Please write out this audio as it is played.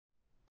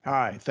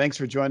Hi, thanks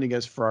for joining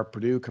us for our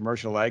Purdue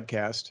Commercial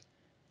AgCast.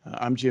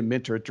 I'm Jim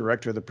Minter,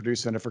 Director of the Purdue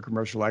Center for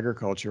Commercial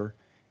Agriculture,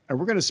 and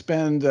we're going to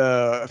spend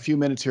a few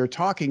minutes here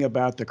talking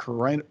about the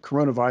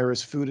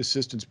Coronavirus Food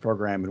Assistance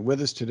Program. And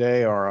with us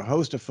today are a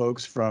host of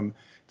folks from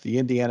the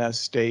Indiana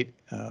State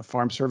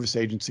Farm Service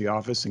Agency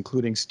office,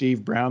 including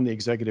Steve Brown, the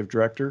Executive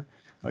Director,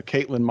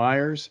 Caitlin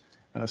Myers,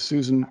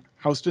 Susan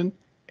Houston,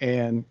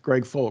 and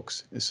Greg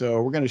Folks.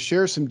 So we're going to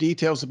share some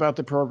details about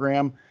the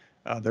program.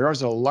 There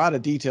is a lot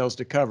of details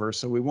to cover,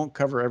 so we won't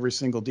cover every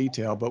single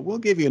detail, but we'll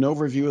give you an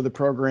overview of the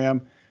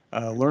program,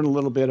 learn a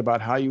little bit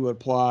about how you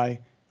apply,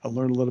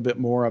 learn a little bit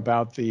more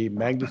about the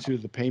magnitude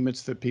of the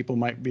payments that people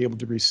might be able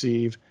to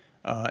receive,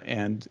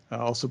 and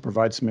also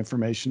provide some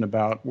information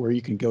about where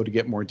you can go to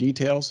get more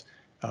details,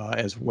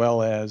 as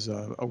well as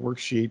a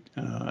worksheet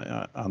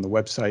on the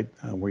website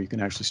where you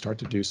can actually start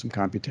to do some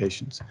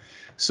computations.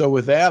 So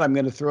with that, I'm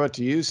going to throw it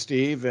to you,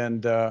 Steve,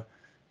 and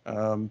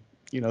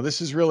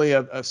this is really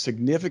a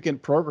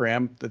significant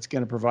program that's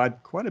going to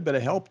provide quite a bit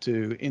of help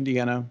to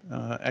Indiana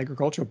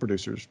agricultural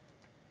producers.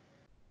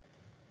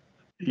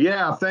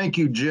 Yeah, thank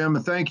you,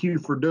 Jim. Thank you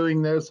for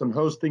doing this and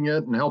hosting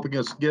it and helping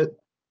us get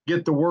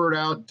the word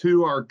out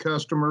to our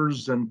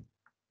customers and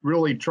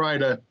really try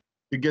to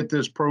get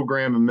this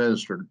program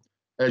administered.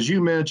 As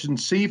you mentioned,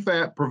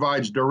 CFAP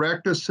provides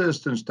direct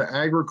assistance to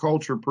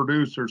agriculture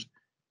producers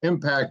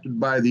impacted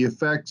by the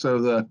effects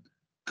of the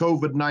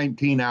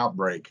COVID-19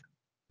 outbreak.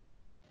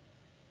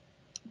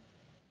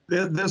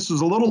 This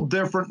is a little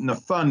different in the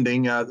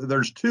funding.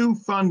 There's two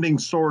funding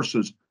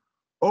sources.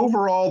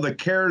 Overall, the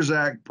CARES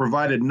Act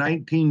provided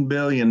 $19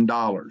 billion,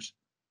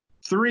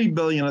 $3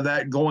 billion of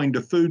that going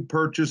to food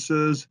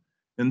purchases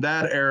in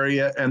that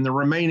area, and the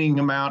remaining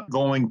amount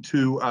going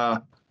to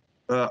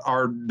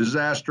our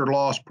disaster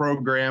loss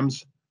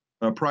programs,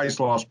 price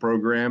loss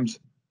programs.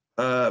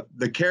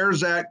 The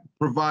CARES Act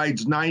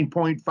provides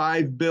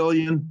 $9.5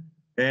 billion,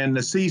 and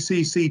the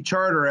CCC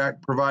Charter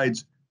Act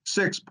provides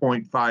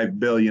 $6.5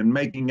 billion,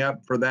 making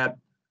up for that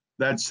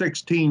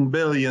 $16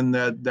 billion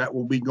that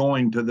will be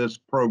going to this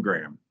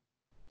program.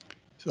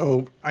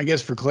 So I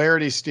guess for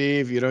clarity,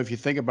 Steve, if you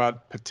think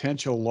about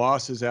potential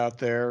losses out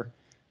there,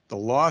 the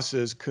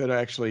losses could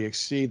actually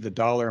exceed the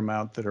dollar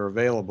amount that are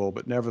available,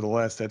 but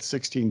nevertheless, that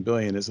 $16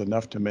 billion is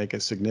enough to make a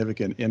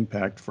significant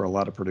impact for a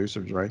lot of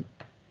producers, right?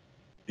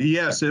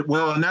 Yes, it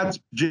will, and that's,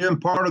 Jim,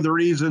 part of the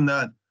reason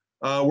that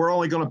we're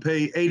only going to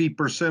pay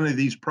 80% of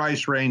these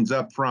price ranges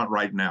up front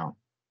right now.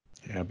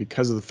 Yeah,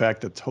 because of the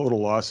fact that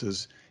total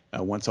losses,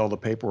 once all the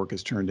paperwork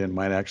is turned in,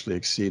 might actually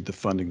exceed the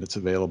funding that's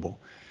available.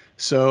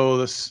 So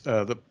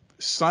the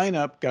sign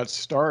up got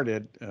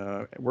started.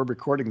 We're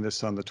recording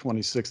this on the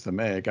 26th of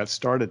May. It got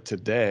started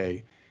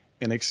today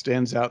and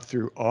extends out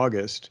through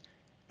August.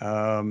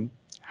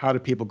 How do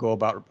people go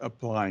about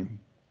applying?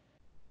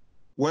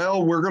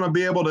 Well, we're going to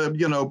be able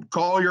to,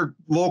 call your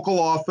local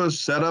office,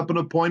 set up an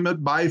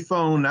appointment by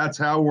phone. That's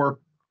how we're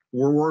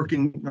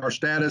working. Our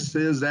status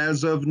is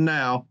as of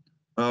now.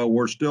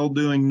 We're still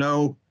doing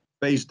no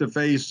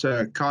face-to-face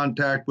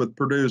contact with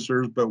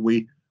producers, but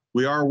we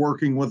are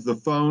working with the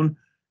phone.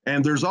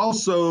 And there's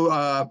also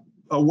a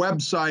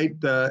website.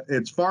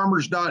 It's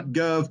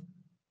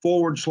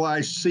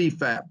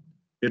farmers.gov/CFAP.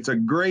 It's a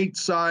great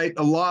site,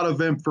 a lot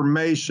of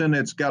information.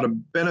 It's got a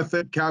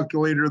benefit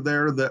calculator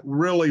there that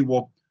really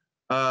will,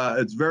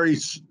 it's very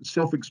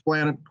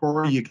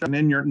self-explanatory. You can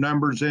enter your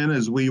numbers in,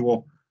 as we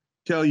will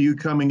tell you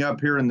coming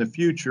up here in the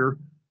future.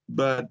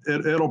 But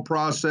it'll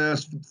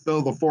process,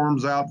 fill the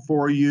forms out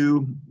for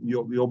you.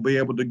 You'll be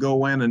able to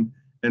go in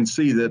and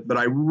see that. But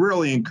I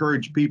really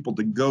encourage people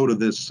to go to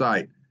this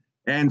site.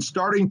 And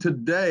starting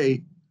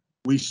today,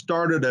 we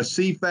started a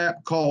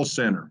CFAP call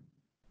center.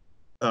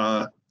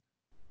 And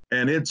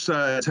it's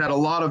had a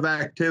lot of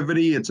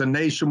activity. It's a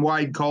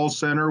nationwide call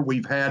center.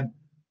 We've had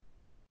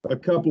a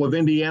couple of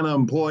Indiana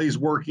employees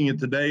working it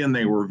today, and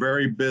they were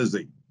very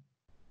busy.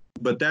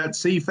 But that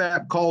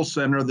CFAP call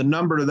center, the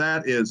number to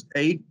that is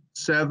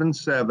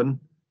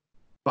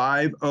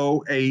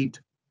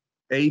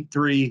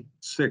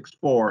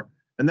 877-508-8364.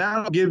 And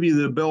that'll give you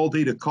the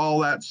ability to call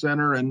that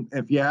center. And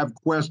if you have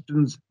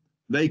questions,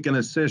 they can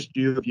assist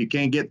you if you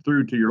can't get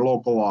through to your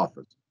local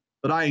office.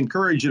 But I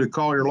encourage you to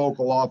call your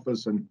local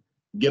office and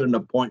get an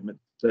appointment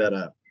set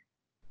up.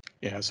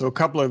 Yeah, so a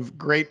couple of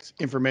great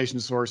information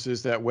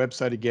sources. That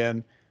website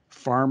again,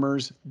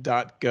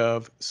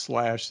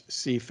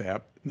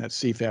 farmers.gov/CFAP. And that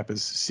CFAP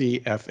is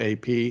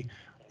CFAP.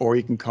 Or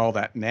you can call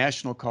that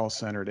national call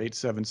center at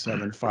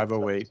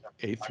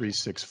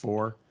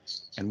 877-508-8364.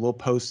 And we'll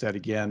post that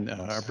again.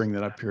 I'll bring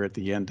that up here at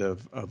the end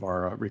of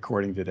our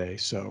recording today.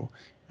 So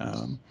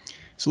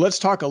let's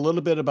talk a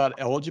little bit about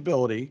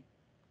eligibility.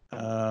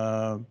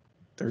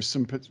 There's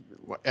some,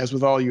 as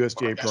with all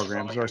USDA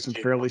programs, there are some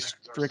fairly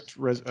strict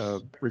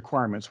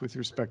requirements with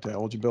respect to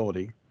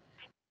eligibility.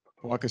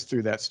 Walk us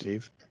through that,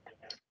 Steve.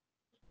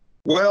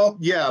 Well,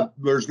 yeah,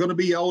 there's going to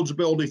be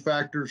eligibility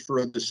factors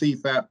for the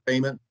CFAP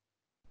payment.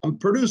 A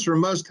producer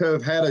must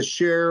have had a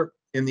share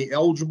in the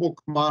eligible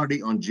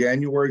commodity on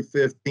January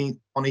 15th,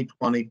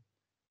 2020,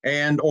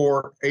 and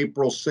or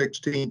April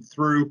 16th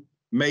through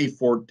May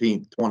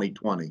 14th,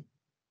 2020.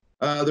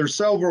 There's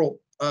several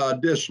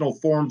additional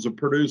forms a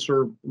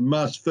producer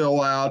must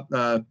fill out,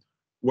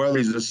 whether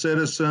he's a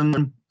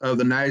citizen of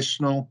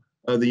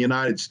the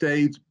United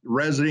States,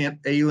 resident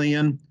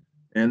alien,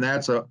 and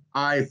that's a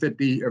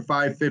I-50 or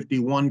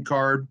 551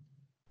 card,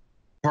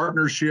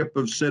 partnership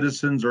of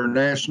citizens or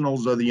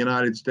nationals of the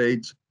United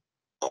States,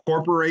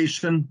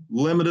 corporation,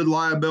 limited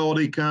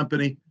liability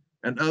company,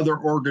 and other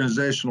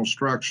organizational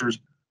structures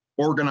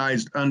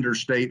organized under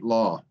state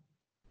law.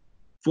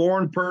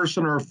 Foreign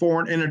person or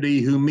foreign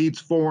entity who meets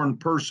foreign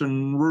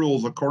person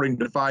rules according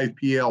to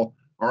 5PL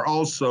are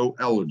also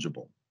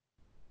eligible.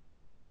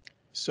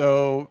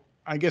 So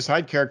I guess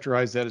I'd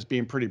characterize that as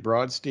being pretty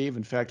broad, Steve.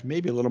 In fact,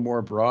 maybe a little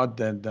more broad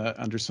than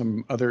under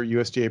some other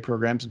USDA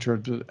programs in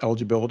terms of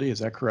eligibility. Is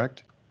that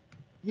correct?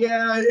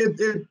 Yeah,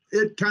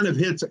 it kind of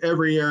hits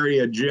every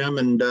area, Jim,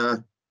 and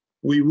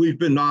we've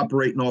been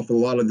operating off a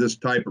lot of this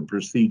type of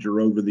procedure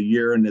over the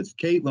year. And as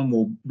Caitlin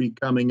will be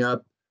coming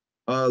up,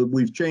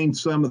 we've changed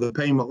some of the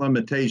payment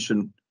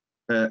limitation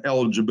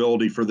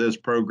eligibility for this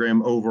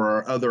program over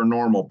our other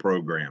normal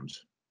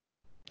programs.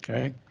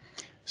 Okay.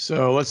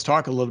 So let's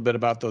talk a little bit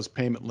about those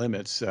payment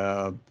limits.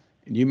 And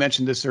you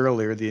mentioned this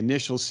earlier, the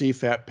initial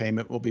CFAP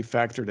payment will be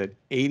factored at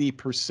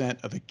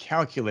 80% of the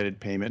calculated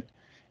payment,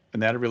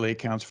 and that really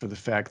accounts for the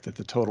fact that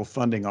the total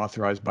funding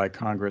authorized by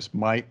Congress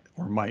might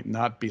or might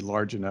not be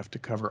large enough to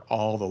cover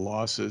all the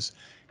losses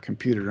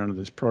computed under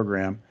this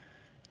program.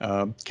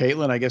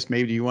 Caitlin, I guess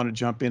maybe you want to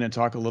jump in and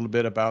talk a little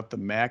bit about the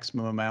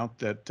maximum amount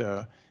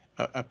that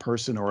a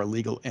person or a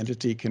legal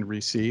entity can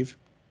receive?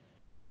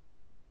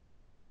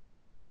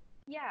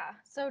 Yeah,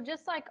 so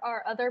just like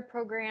our other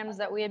programs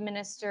that we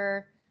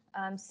administer,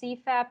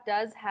 CFAP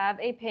does have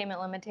a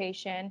payment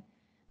limitation.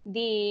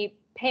 The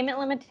payment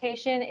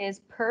limitation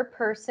is per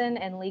person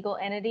and legal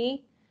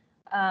entity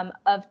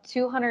of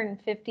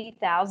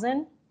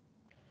 $250,000.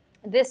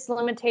 This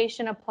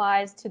limitation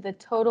applies to the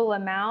total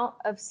amount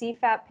of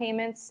CFAP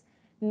payments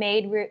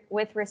made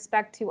with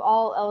respect to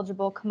all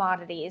eligible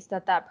commodities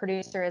that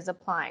producer is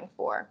applying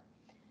for.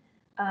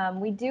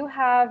 We do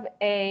have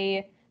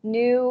a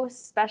new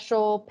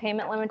special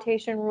payment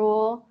limitation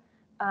rule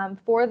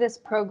for this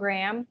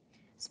program,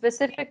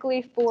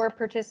 specifically for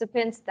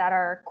participants that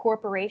are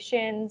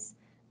corporations,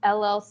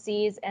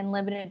 LLCs, and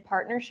limited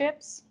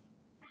partnerships.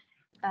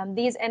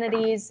 These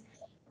entities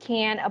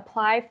can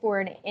apply for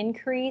an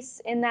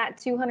increase in that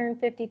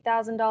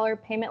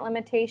 $250,000 payment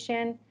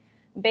limitation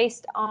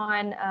based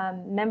on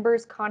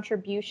members'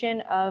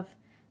 contribution of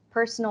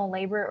personal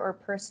labor or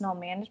personal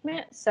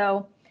management.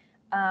 So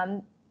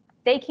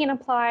they can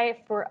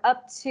apply for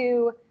up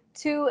to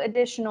 2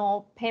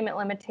 additional payment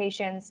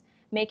limitations,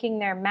 making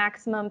their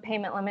maximum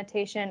payment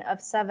limitation of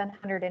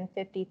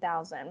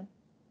 $750,000.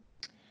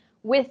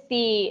 With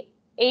the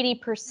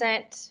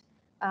 80%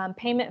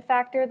 payment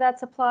factor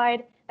that's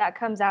applied, that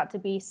comes out to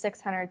be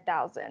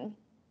 $600,000.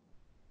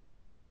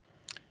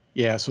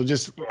 Yeah, so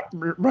just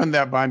run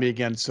that by me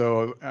again.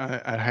 So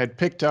I had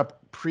picked up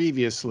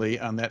previously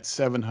on that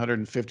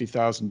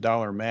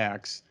 $750,000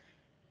 max.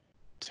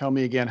 Tell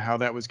me again how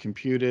that was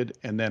computed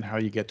and then how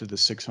you get to the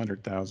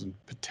 600,000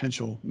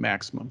 potential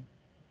maximum.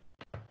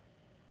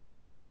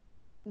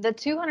 The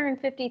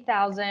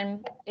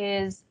 250,000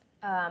 is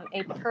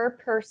a per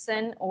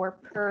person or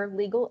per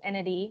legal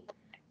entity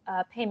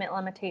payment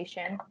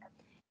limitation,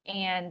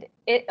 and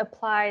it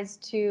applies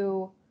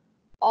to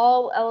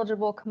all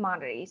eligible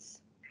commodities.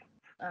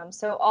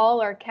 So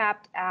all are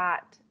capped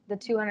at the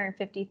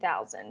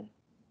 250,000,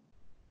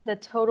 the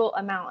total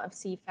amount of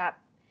CFAP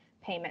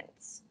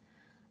payments.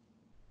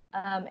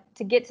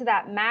 To get to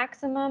that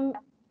maximum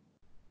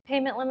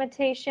payment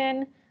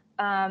limitation,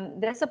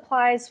 this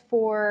applies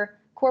for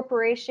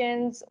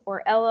corporations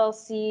or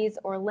LLCs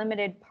or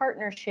limited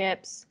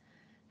partnerships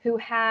who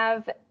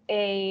have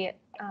a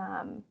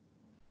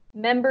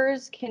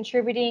members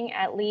contributing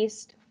at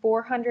least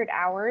 400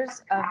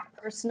 hours of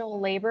personal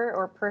labor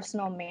or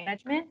personal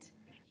management.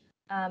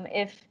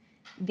 If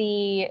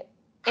the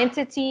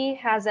entity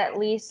has at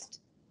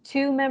least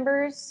 2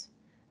 members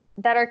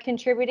that are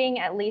contributing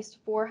at least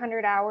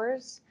 400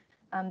 hours,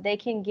 they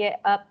can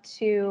get up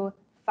to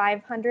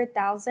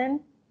 500,000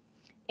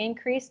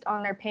 increased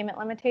on their payment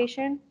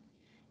limitation.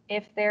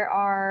 If there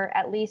are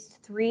at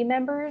least 3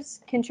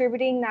 members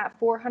contributing that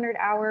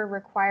 400-hour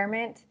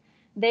requirement,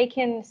 they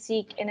can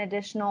seek an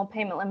additional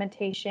payment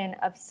limitation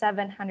of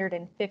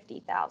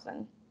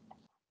 750,000.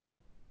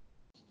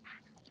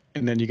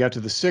 And then you got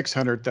to the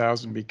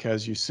 600,000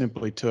 because you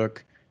simply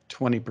took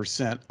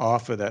 20%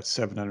 off of that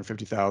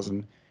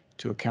 750,000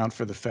 to account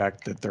for the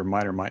fact that there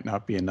might or might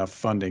not be enough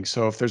funding.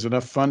 So if there's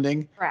enough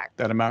funding, correct,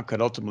 that amount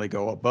could ultimately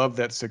go above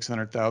that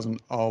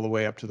 600,000 all the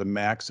way up to the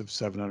max of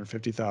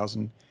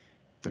 750,000. If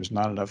there's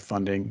not enough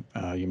funding,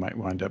 you might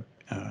wind up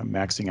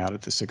maxing out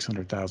at the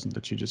 600,000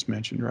 that you just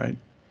mentioned, right?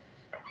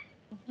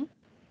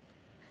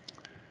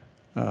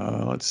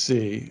 Mm-hmm. Let's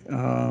see.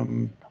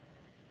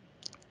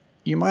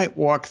 You might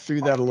walk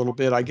through that a little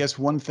bit. I guess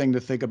one thing to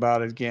think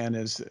about again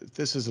is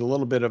this is a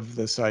little bit of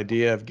this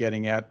idea of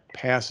getting at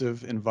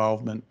passive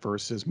involvement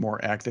versus more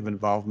active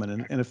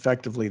involvement. And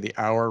effectively, the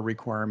hour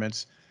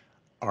requirements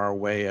are a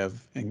way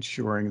of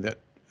ensuring that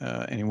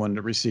anyone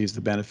that receives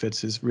the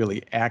benefits is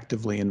really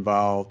actively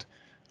involved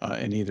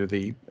in either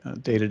the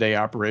day-to-day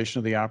operation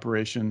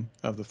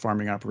of the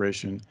farming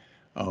operation,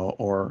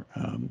 or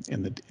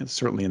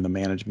certainly in the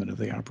management of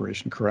the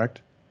operation.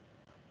 Correct?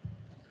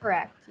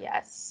 Correct,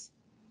 yes.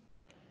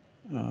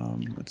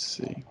 Let's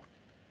see.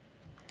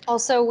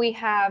 Also, we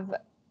have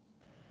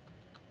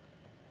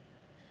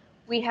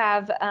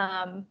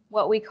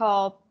what we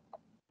call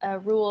a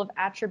rule of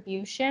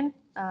attribution.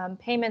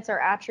 Payments are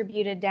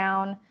attributed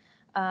down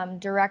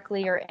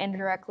directly or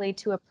indirectly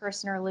to a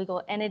person or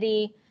legal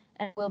entity,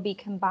 and will be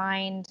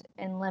combined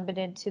and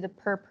limited to the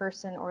per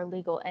person or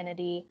legal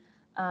entity.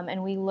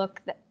 And we look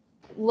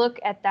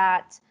at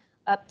that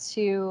up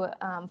to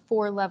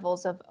 4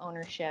 levels of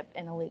ownership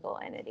in a legal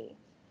entity.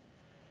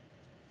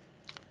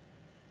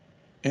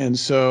 And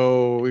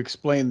so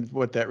explain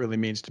what that really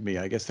means to me.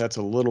 I guess that's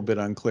a little bit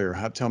unclear.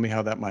 Tell me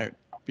how that might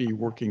be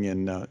working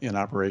in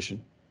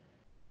operation.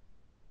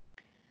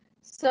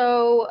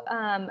 So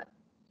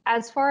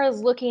as far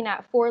as looking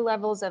at 4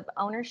 levels of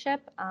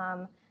ownership,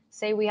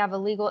 say we have a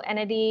legal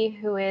entity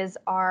who is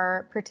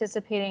our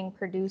participating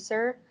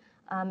producer,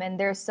 and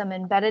there's some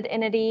embedded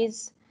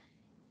entities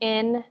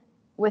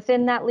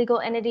within that legal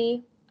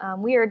entity.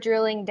 We are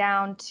drilling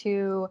down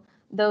to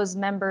those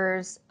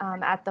members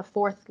at the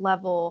 4th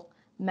level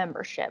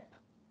membership.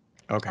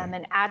 Okay.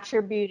 And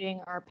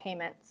attributing our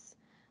payments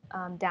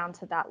down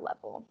to that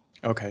level.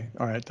 Okay.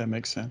 All right. That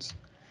makes sense.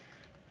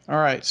 All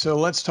right. So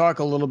let's talk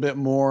a little bit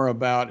more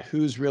about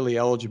who's really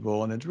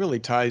eligible. And it really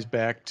ties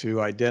back to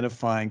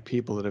identifying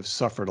people that have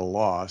suffered a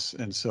loss.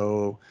 And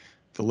so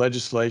the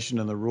legislation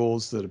and the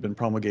rules that have been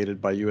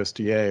promulgated by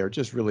USDA are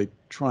just really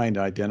trying to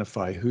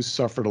identify who's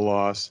suffered a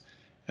loss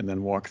and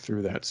then walk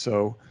through that.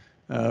 So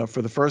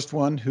for the first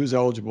one, who's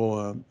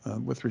eligible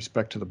with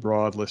respect to the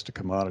broad list of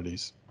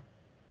commodities?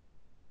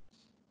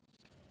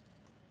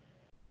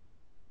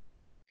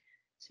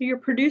 So your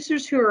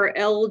producers who are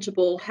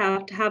eligible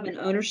have to have an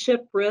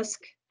ownership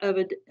risk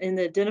in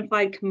the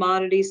identified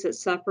commodities that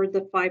suffered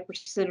the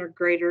 5% or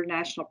greater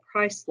national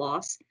price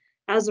loss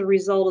as a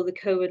result of the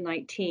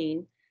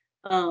COVID-19.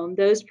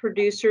 Those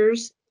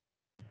producers,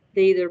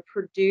 they either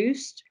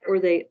produced or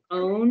they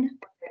own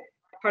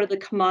part of the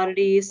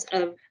commodities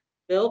of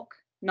milk,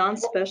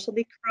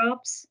 non-specialty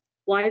crops,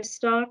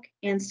 livestock,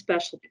 and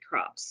specialty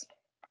crops.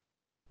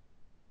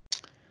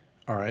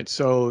 All right,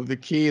 so the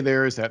key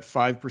there is that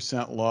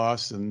 5%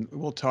 loss, and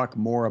we'll talk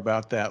more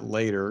about that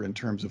later in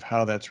terms of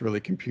how that's really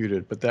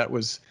computed. But that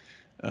was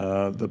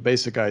the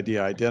basic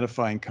idea,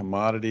 identifying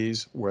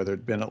commodities where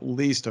there'd been at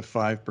least a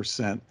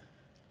 5%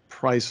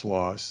 price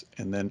loss,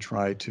 and then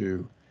try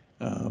to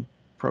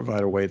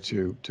provide a way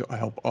to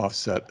help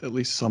offset at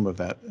least some of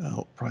that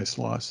price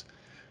loss.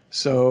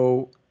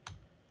 So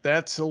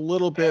that's a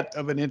little bit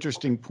of an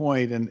interesting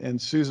point.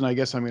 And Susan, I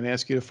guess I'm going to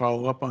ask you to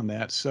follow up on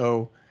that.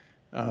 So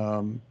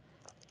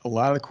a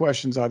lot of the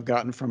questions I've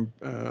gotten from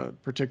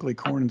particularly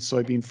corn and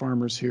soybean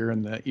farmers here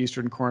in the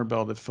Eastern Corn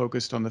Belt have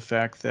focused on the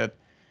fact that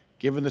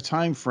given the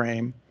time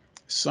frame,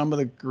 some of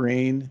the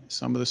grain,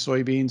 some of the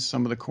soybeans,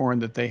 some of the corn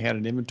that they had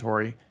in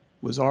inventory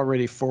was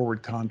already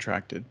forward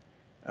contracted.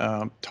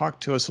 Talk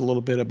to us a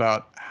little bit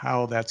about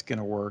how that's going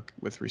to work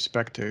with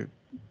respect to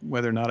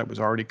whether or not it was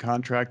already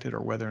contracted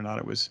or whether or not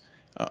it was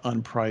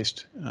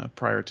unpriced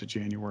prior to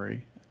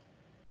January.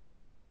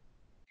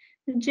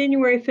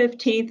 January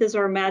 15th is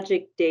our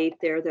magic date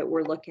there that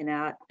we're looking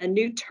at. A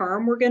new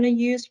term we're going to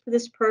use for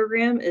this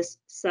program is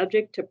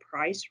subject to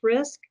price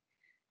risk.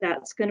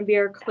 That's going to be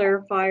our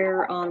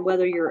clarifier on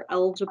whether you're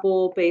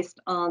eligible based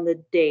on the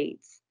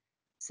dates.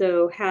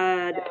 So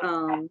had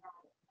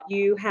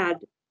you had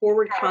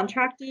forward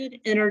contracted,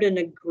 entered an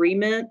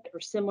agreement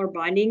or similar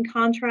binding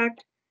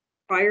contract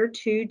prior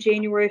to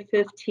January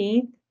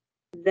 15th,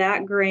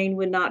 that grain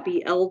would not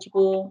be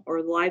eligible,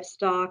 or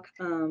livestock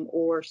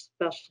or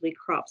specialty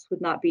crops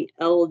would not be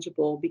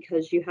eligible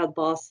because you had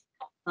lost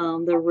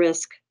the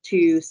risk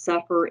to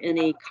suffer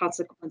any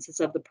consequences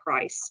of the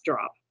price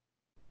drop.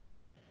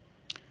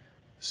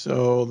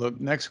 So the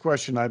next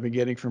question I've been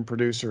getting from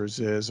producers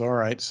is, all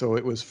right, so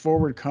it was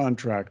forward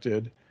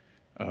contracted.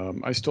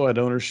 I still had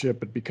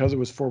ownership, but because it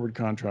was forward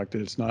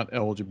contracted, it's not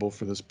eligible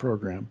for this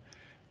program.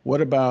 What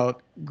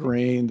about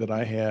grain that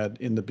I had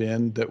in the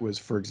bin that was,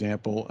 for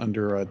example,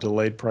 under a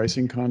delayed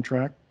pricing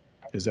contract?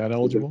 Is that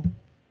eligible?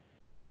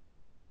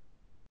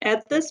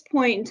 At this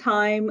point in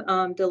time,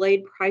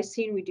 delayed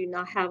pricing, we do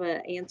not have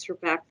an answer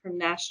back from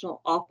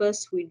National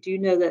Office. We do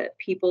know that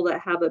people that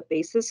have a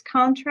basis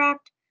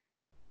contract,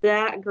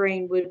 that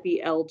grain would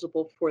be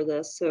eligible for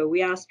this. So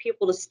we ask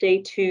people to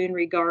stay tuned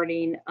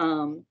regarding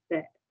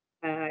the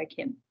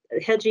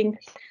hedging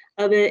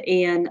of it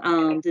and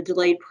the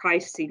delayed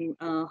pricing.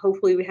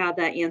 Hopefully we have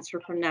that answer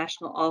from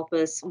National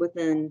Office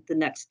within the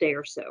next day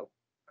or so.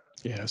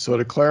 Yeah, so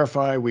to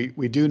clarify,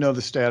 we do know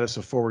the status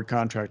of forward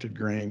contracted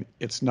grain.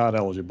 It's not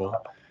eligible,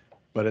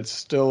 but it's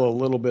still a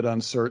little bit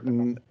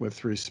uncertain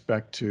with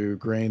respect to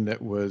grain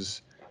that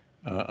was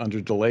under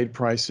delayed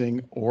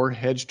pricing or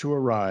hedged to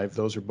arrive.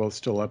 Those are both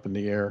still up in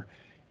the air.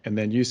 And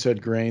then you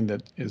said grain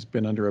that has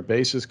been under a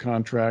basis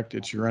contract.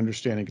 It's your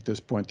understanding at this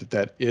point that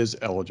that is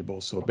eligible.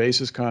 So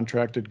basis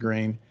contracted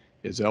grain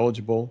is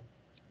eligible.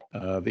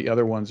 The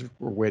other ones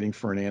we're waiting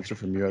for an answer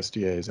from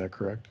USDA. Is that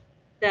correct?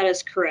 That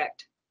is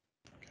correct.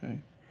 Okay.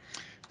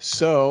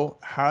 So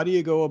how do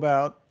you go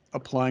about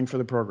applying for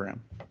the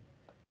program?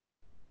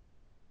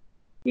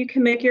 You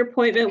can make your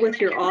appointment with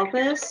your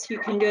office. You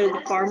can go to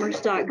the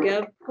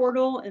farmers.gov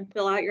portal and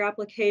fill out your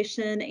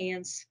application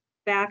and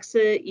fax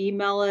it,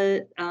 email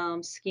it,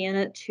 scan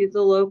it to the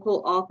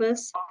local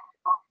office.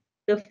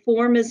 The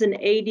form is an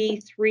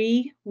AD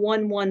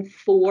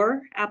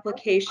 3114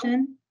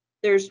 application.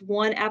 There's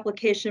one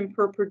application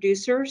per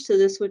producer, so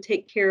this would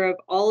take care of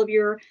all of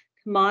your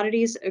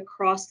commodities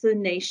across the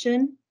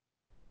nation.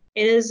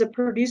 It is a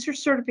producer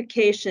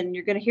certification.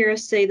 You're going to hear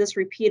us say this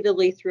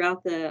repeatedly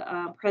throughout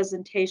the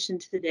presentation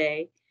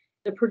today.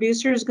 The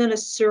producer is going to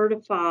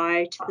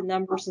certify to the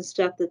numbers and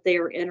stuff that they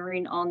are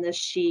entering on this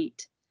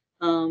sheet.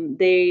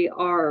 They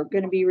are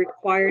going to be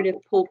required, if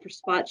pulled for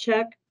spot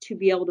check, to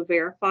be able to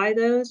verify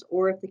those,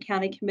 or if the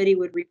county committee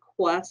would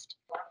request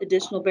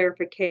additional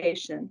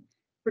verification.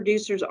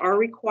 Producers are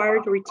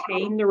required to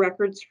retain the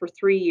records for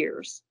 3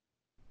 years.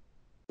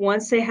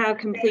 Once they have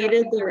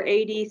completed their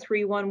AD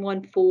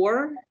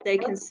 3114, they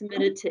can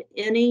submit it to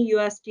any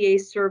USDA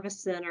service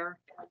center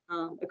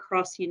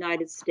across the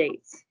United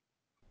States.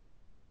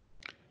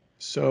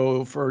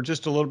 So for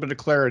just a little bit of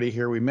clarity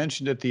here, we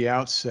mentioned at the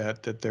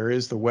outset that there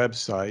is the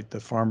website, the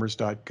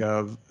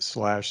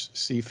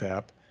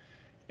farmers.gov/CFAP,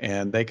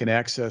 and they can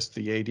access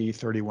the AD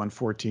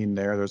 3114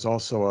 there. There's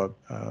also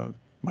a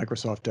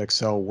Microsoft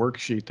Excel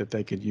worksheet that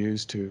they could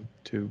use to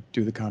do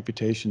the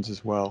computations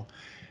as well.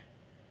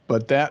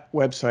 But that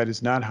website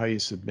is not how you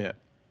submit.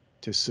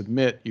 To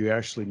submit, you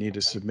actually need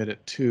to submit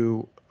it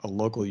to a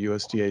local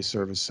USDA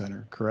service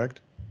center, correct?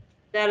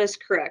 That is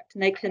correct.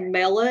 And they can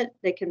mail it,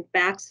 they can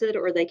fax it,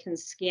 or they can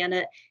scan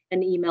it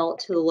and email it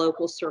to the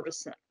local service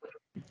center.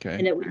 Okay.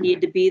 And it would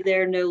need to be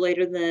there no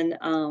later than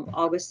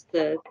August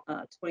the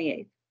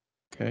 28th.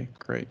 Okay,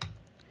 great.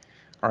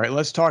 All right,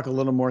 let's talk a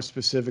little more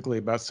specifically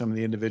about some of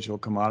the individual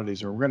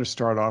commodities. And we're going to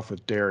start off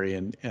with dairy,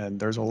 and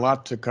there's a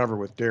lot to cover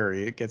with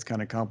dairy. It gets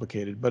kind of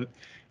complicated, but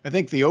I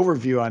think the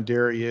overview on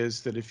dairy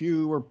is that if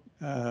you were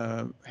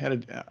had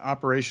an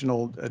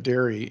operational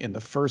dairy in the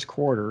first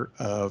quarter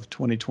of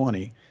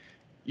 2020,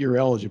 you're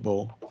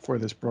eligible for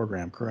this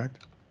program,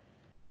 correct?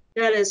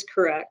 That is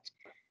correct.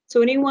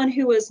 So anyone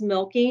who was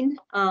milking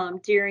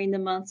during the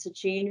months of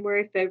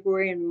January,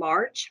 February, and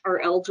March are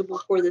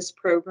eligible for this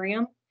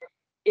program.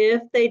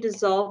 If they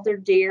dissolve their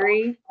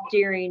dairy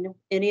during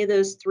any of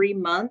those 3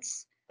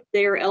 months,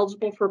 they are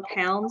eligible for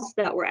pounds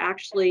that were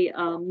actually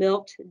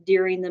milked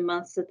during the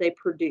months that they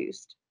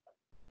produced.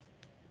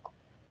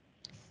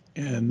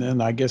 And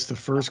then I guess the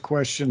first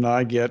question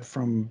I get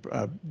from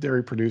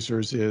dairy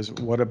producers is,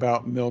 what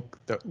about milk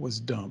that was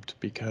dumped?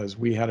 Because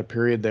we had a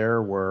period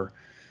there where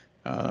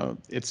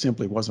it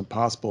simply wasn't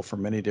possible for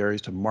many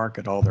dairies to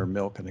market all their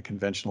milk in a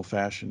conventional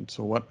fashion.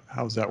 So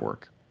how does that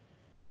work?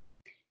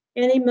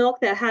 Any milk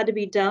that had to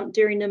be dumped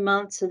during the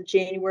months of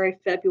January,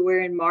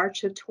 February, and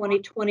March of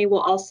 2020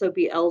 will also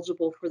be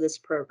eligible for this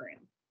program.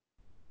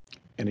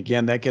 And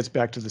again, that gets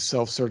back to the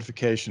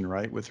self-certification,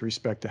 right, with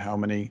respect to how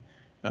many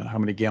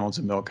gallons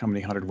of milk, how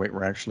many hundredweight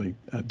were actually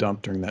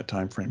dumped during that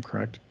time frame,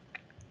 correct?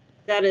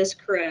 That is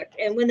correct.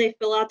 And when they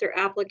fill out their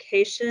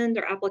application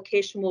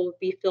will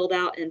be filled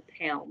out in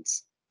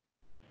pounds.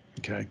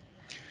 Okay.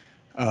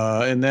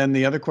 And then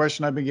the other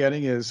question I've been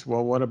getting is,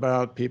 well, what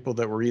about people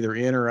that were either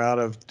in or out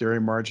of dairy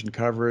margin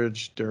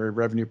coverage, dairy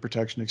revenue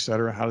protection, et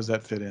cetera? How does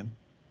that fit in?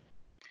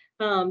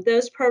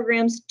 Those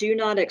programs do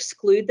not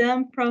exclude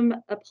them from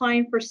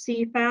applying for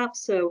CFAP.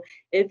 So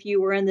if you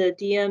were in the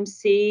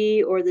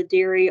DMC or the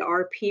dairy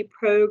RP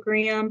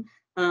program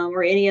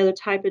or any other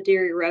type of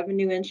dairy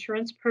revenue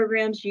insurance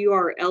programs, you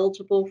are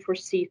eligible for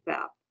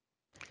CFAP.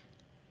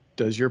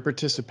 Does your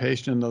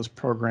participation in those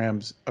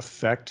programs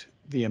affect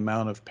the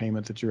amount of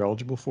payment that you're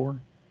eligible for?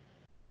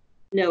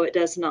 No, it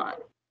does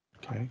not.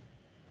 Okay.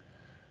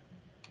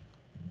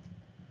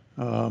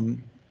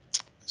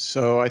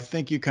 So I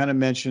think you kind of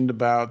mentioned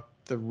about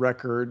the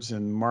records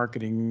and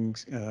marketing,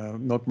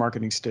 milk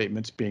marketing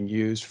statements being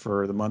used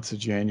for the months of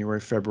January,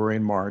 February,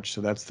 and March.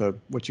 So that's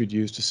what you'd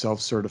use to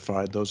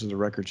self-certify. Those are the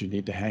records you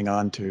need to hang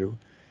on to.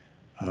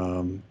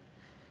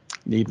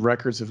 Need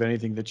records of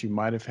anything that you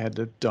might have had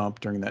to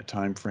dump during that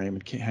time frame,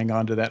 and hang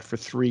on to that for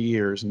 3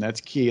 years, and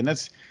that's key. And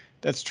that's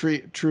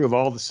true of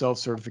all the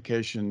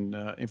self-certification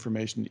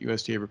information that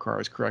USDA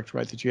requires, correct?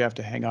 Right, that you have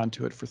to hang on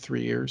to it for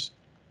 3 years.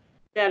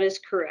 That is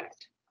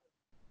correct.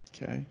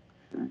 Okay.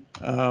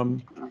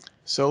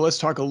 So let's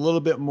talk a little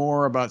bit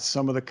more about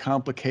some of the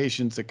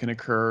complications that can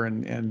occur,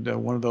 and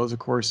one of those, of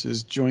course,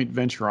 is joint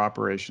venture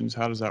operations.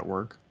 How does that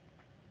work?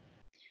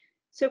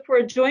 So for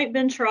a joint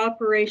venture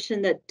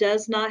operation that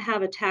does not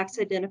have a tax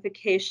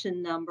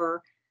identification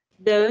number,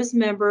 those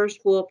members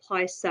will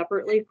apply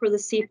separately for the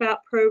CFAP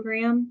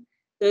program.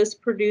 Those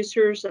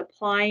producers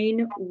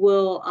applying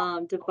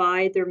will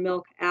divide their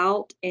milk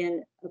out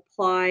and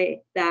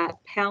apply that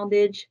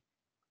poundage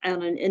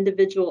on an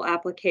individual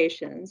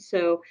application.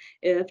 So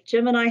if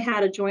Jim and I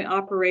had a joint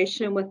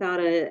operation without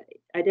an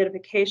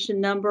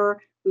identification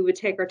number, we would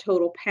take our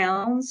total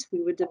pounds,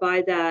 we would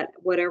divide that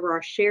whatever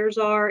our shares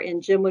are,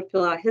 and Jim would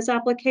fill out his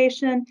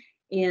application,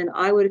 and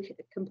I would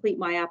complete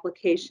my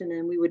application,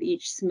 and we would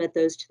each submit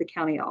those to the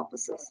county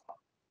offices.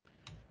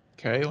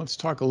 Okay, let's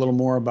talk a little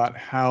more about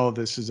how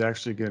this is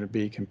actually going to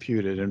be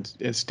computed. And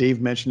as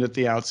Steve mentioned at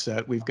the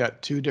outset, we've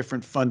got two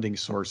different funding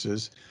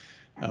sources.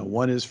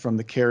 One is from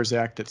the CARES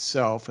Act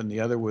itself, and the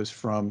other was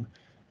from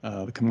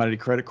the Commodity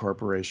Credit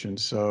Corporation.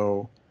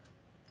 So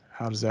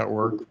how does that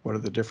work? What are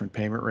the different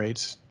payment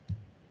rates?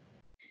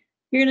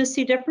 You're going to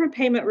see different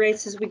payment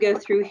rates as we go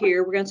through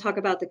here. We're going to talk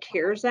about the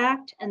CARES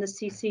Act and the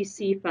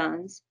CCC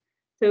funds.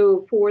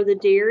 So for the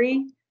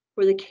dairy,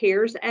 for the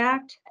CARES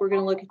Act, we're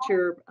going to look at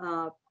your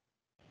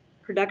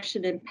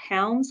production in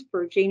pounds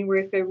for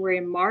January, February,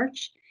 and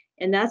March,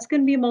 and that's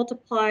going to be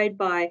multiplied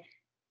by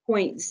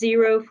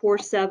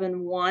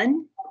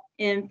 0.0471.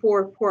 And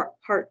for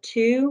part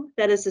 2,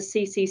 that is the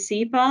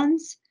CCC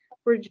funds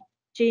for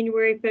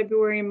January,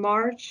 February, and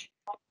March.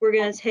 We're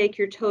going to take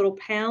your total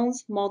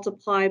pounds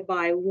multiplied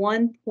by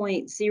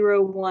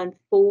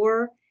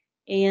 1.014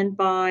 and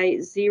by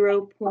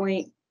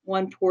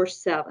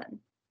 0.147.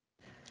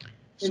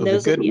 And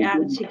those will be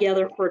added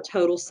together for a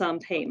total sum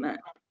payment.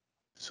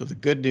 So the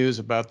good news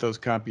about those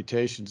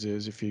computations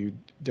is if you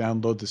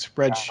download the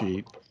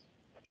spreadsheet,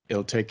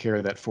 it'll take care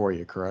of that for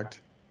you,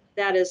 correct?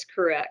 That is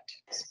correct.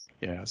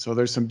 Yeah, so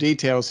there's some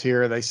details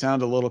here. They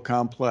sound a little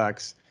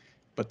complex,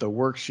 but the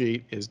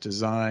worksheet is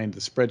designed,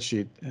 the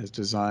spreadsheet is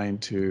designed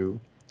to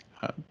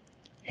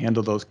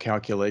handle those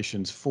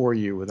calculations for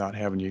you without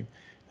having you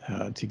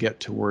to get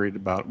too worried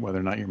about whether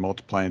or not you're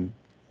multiplying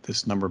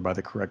this number by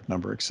the correct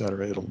number, et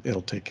cetera.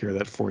 It'll take care of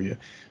that for you.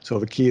 So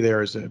the key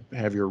there is to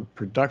have your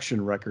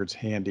production records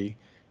handy,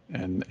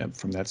 and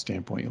from that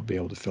standpoint, you'll be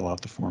able to fill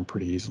out the form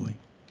pretty easily.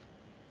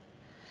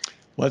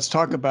 Let's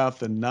talk about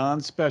the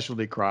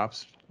non-specialty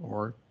crops,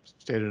 or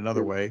stated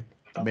another way,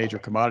 the major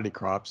commodity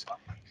crops,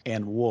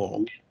 and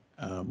wool.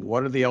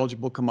 What are the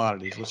eligible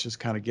commodities? Let's just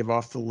kind of give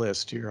off the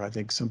list here. I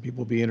think some people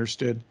will be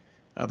interested.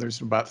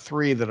 There's about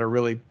 3 that are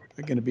really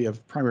going to be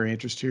of primary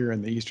interest here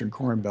in the Eastern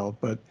Corn Belt,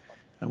 but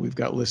we've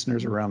got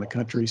listeners around the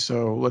country.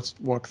 So let's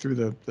walk through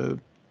the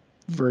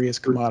various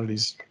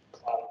commodities.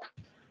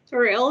 So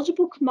our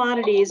eligible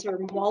commodities are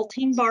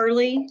malting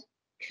barley,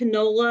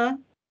 canola,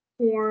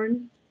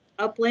 corn,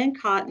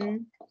 upland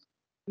cotton,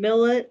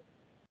 millet,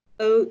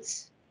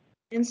 oats,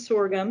 and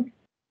sorghum.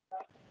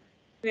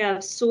 We have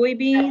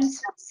soybeans,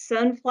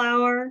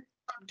 sunflower,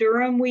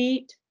 durum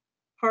wheat,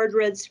 hard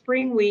red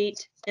spring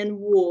wheat, and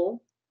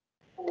wool.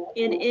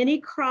 And any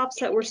crops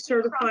that were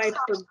certified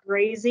for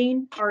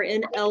grazing are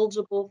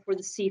ineligible for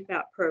the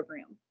CFAP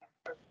program.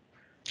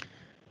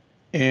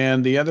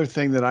 And the other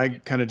thing that I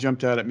kind of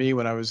jumped out at me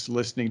when I was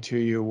listening to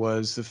you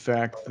was the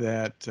fact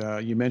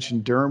that you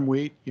mentioned durum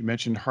wheat, you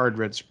mentioned hard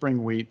red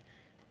spring wheat,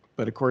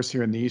 but of course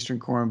here in the Eastern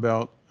Corn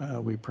Belt,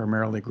 we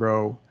primarily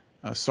grow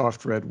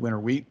soft red winter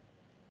wheat.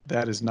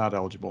 That is not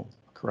eligible,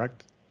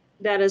 correct?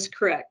 That is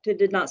correct. It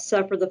did not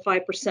suffer the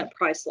 5%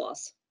 price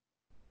loss.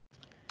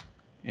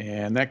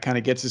 And that kind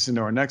of gets us into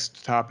our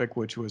next topic,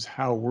 which was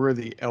how were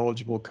the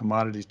eligible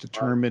commodities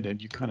determined? And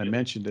you kind of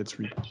mentioned it's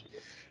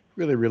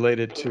really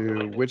related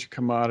to which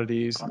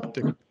commodities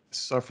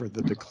suffer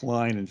the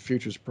decline in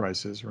futures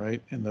prices,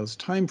 right? And those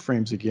time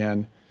frames,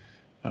 again,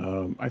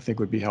 I think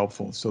would be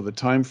helpful. So the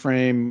time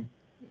frame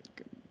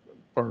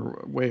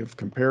or way of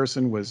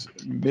comparison was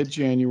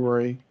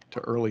mid-January to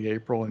early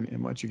April.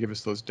 And why don't you give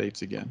us those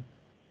dates again?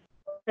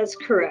 That's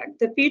correct.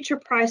 The future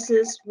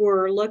prices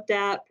were looked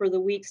at for the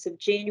weeks of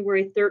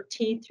January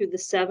 13th through the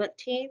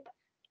 17th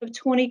of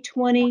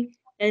 2020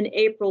 and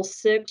April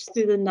 6th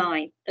through the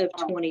 9th of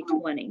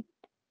 2020.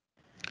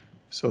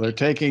 So they're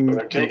taking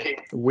the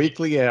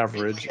weekly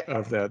average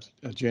of that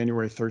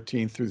January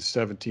 13th through the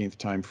 17th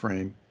time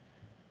frame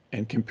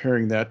and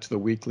comparing that to the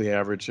weekly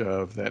average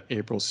of that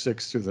April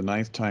 6th through the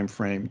 9th time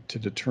frame to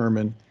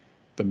determine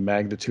the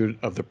magnitude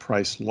of the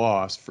price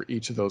loss for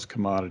each of those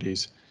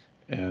commodities.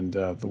 And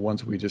the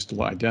ones we just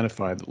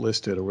identified that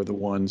listed were the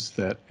ones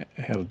that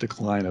had a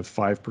decline of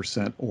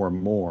 5% or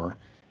more.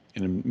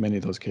 And in many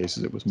of those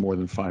cases, it was more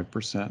than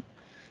 5%.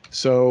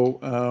 So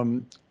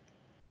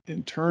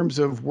in terms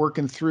of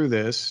working through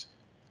this,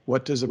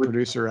 what does a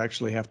producer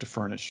actually have to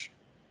furnish?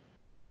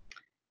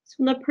 So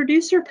when the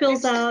producer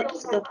fills out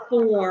the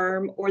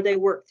form or they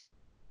work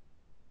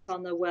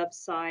on the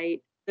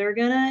website, they're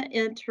going to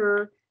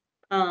enter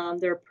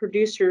their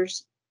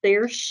producers,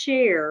 their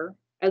share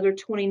of their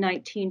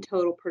 2019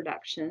 total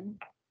production.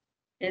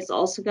 It's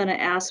also going to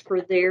ask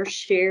for their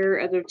share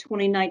of their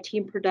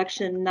 2019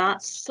 production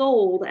not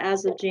sold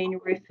as of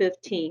January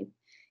 15th.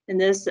 And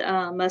this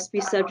must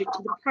be subject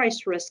to the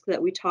price risk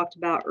that we talked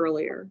about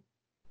earlier.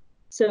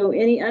 So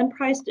any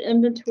unpriced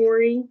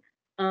inventory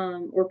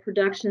or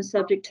production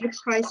subject to the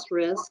price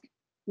risk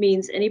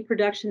means any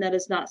production that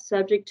is not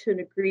subject to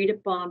an agreed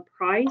upon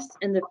price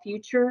in the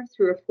future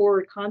through a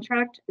forward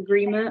contract,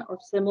 agreement, or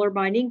similar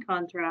binding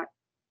contract.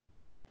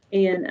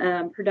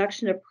 And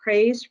production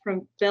appraised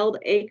from failed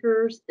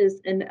acres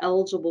is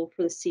ineligible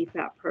for the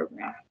CFAP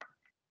program.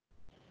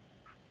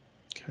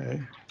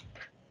 Okay.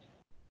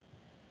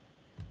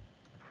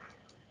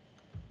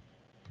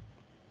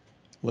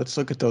 Let's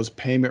look at those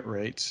payment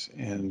rates,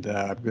 and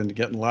I've been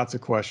getting lots of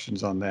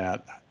questions on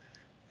that.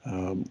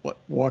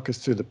 Walk us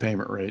through the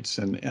payment rates,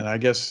 and I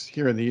guess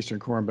here in the Eastern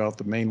Corn Belt,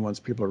 the main ones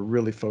people are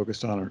really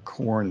focused on are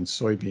corn and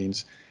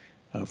soybeans.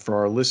 For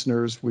our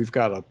listeners, we've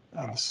got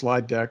a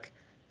slide deck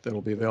that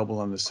will be available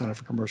on the Center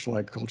for Commercial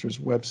Agriculture's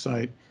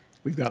website.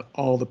 We've got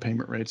all the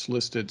payment rates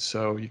listed,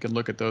 so you can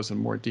look at those in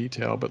more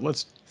detail. But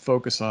let's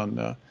focus on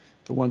the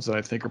ones that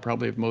I think are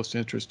probably of most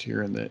interest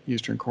here in the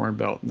Eastern Corn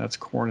Belt, and that's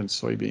corn and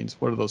soybeans.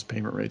 What are those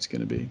payment rates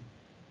going to be?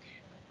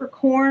 For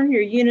corn,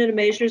 your unit of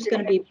measure is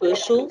going to be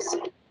bushels.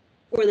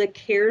 For the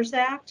CARES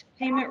Act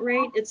payment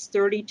rate, it's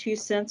 32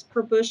 cents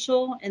per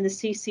bushel, and the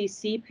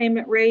CCC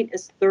payment rate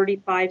is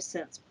 35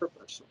 cents per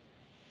bushel.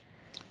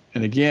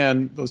 And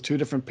again, those two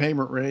different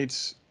payment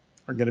rates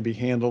are going to be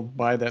handled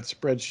by that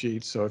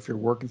spreadsheet. So if you're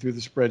working through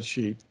the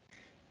spreadsheet,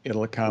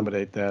 it'll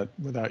accommodate that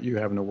without you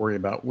having to worry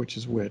about which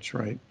is which,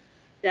 right?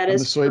 That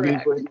is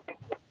correct.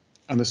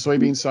 On the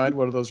soybean side,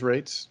 what are those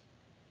rates?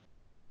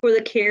 For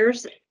the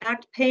CARES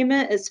Act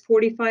payment, it's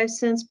 45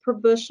 cents per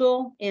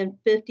bushel and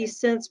 50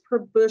 cents per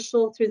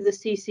bushel through the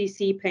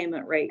CCC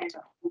payment rate.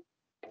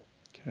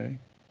 Okay.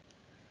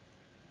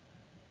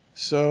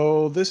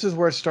 So this is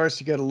where it starts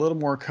to get a little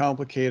more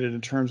complicated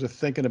in terms of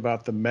thinking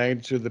about the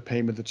magnitude of the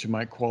payment that you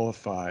might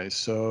qualify.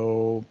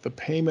 So the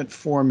payment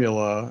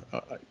formula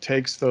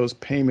takes those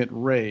payment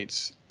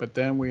rates, but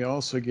then we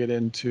also get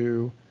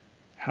into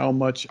how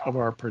much of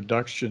our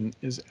production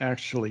is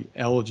actually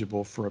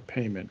eligible for a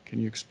payment.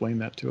 Can you explain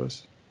that to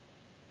us?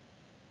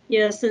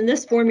 Yes, and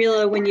this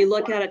formula, when you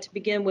look at it to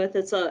begin with,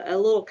 it's a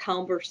little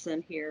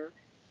cumbersome here,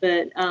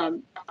 but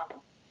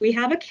we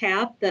have a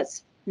cap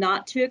that's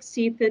not to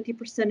exceed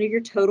 50% of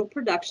your total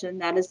production.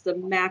 That is the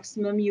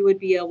maximum you would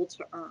be able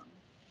to earn.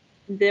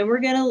 Then we're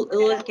going to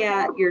look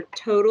at your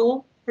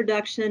total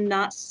production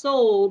not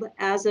sold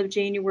as of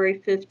January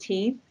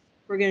 15th.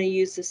 We're going to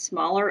use the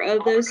smaller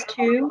of those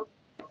two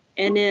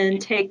and then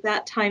take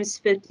that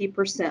times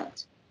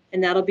 50%.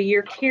 And that'll be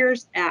your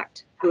CARES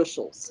Act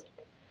bushels.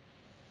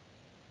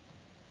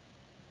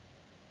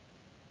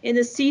 In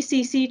the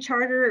CCC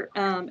Charter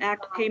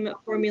Act payment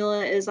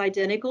formula is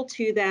identical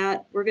to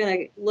that. We're going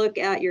to look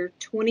at your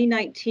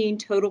 2019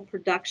 total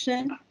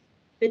production.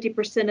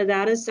 50% of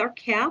that is our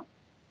cap.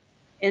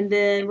 And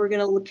then we're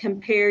going to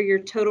compare your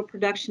total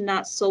production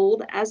not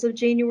sold as of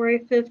January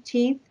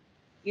 15th.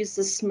 Use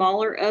the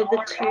smaller of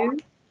the two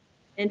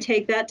and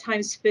take that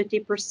times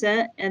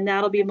 50%, and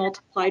that'll be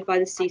multiplied by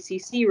the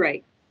CCC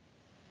rate.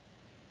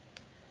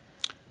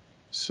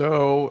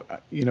 So,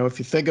 if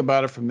you think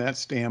about it from that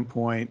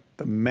standpoint,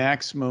 the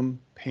maximum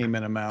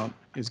payment amount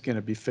is going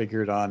to be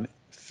figured on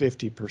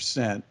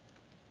 50%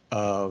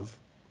 of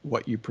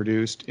what you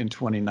produced in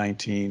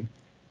 2019,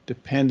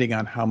 depending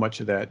on how much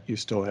of that you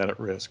still had at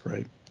risk,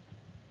 right?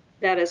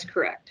 That is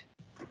correct.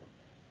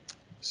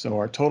 So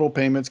our total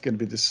payment is going to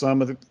be the sum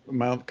of the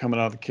amount coming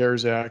out of the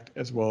CARES Act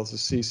as well as the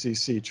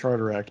CCC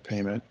Charter Act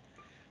payment.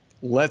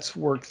 Let's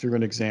work through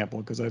an example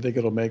because I think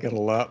it'll make it a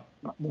lot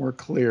more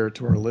clear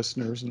to our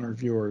listeners and our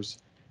viewers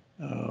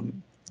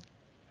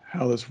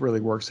how this really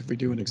works if we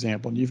do an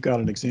example. And you've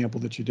got an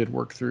example that you did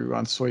work through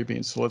on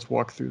soybeans, so let's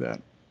walk through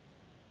that.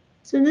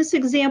 So in this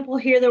example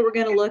here that we're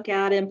going to look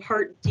at in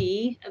Part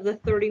D of the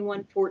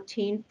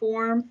 3114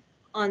 form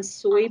on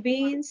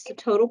soybeans, the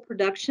total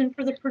production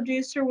for the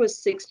producer was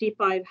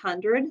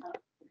 6,500,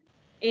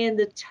 and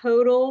the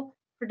total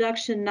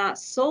production not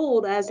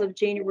sold as of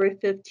January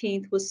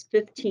 15th was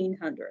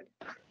 1,500.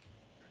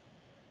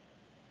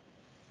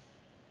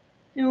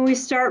 And when we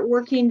start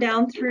working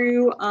down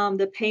through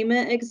the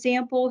payment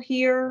example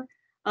here,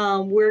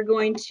 we're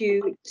going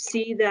to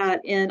see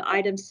that in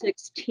item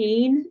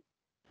 16,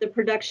 the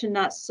production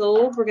not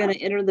sold, we're going to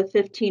enter the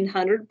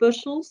 1,500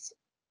 bushels.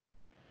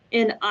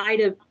 In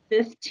item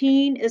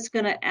 15, it's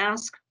going to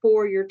ask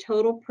for your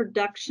total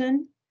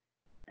production,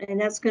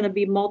 and that's going to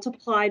be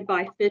multiplied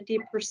by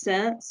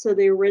 50%. So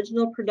the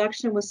original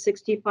production was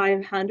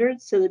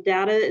 6,500, so the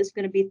data is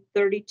going to be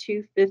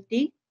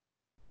 3,250.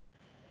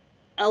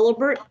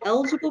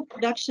 Eligible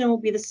production will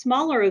be the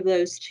smaller of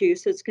those two,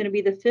 so it's going to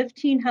be the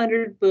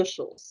 1,500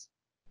 bushels.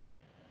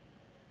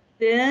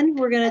 Then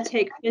we're going to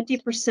take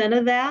 50%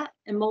 of that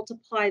and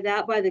multiply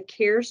that by the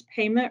CARES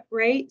payment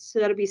rate. So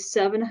that'll be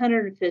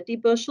 750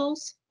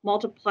 bushels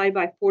multiplied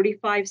by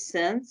 45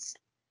 cents.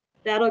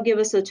 That'll give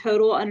us a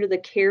total under the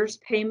CARES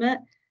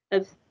payment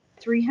of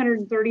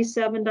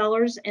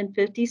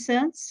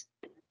 $337.50.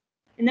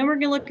 And then we're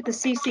going to look at the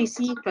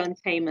CCC fund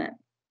payment.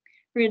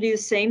 We're going to do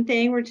the same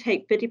thing. We're going to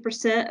take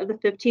 50% of the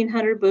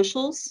 1,500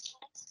 bushels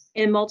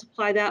and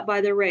multiply that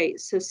by the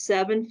rate. So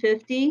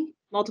 750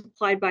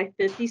 multiplied by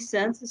 50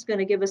 cents is going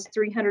to give us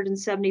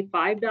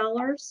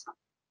 $375.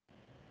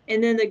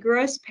 And then the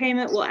gross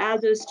payment, we'll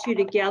add those two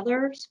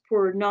together.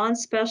 For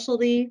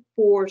non-specialty,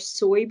 for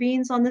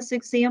soybeans on this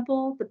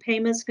example, the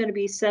payment's going to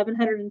be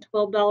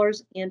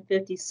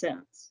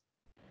 $712.50.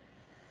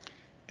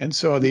 And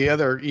so the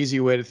other easy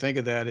way to think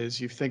of that is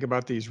you think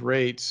about these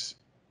rates,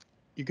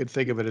 you could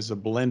think of it as a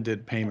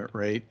blended payment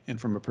rate.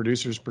 And from a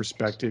producer's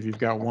perspective, you've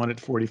got one at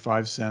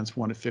 45 cents,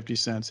 one at 50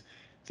 cents.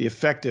 The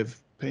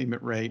effective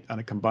payment rate on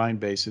a combined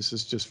basis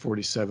is just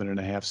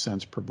 47.5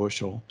 cents per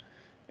bushel.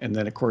 And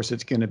then, of course,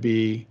 it's going to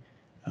be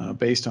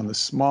based on the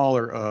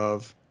smaller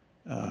of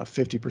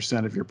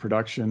 50% of your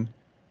production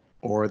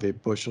or the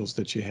bushels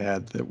that you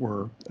had that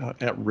were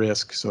at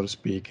risk, so to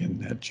speak, in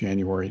that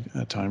January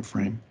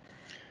timeframe.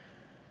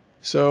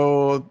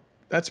 So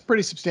that's a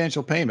pretty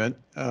substantial payment.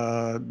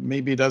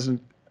 Maybe it doesn't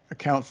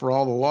account for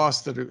all the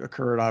loss that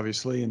occurred,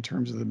 obviously, in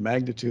terms of the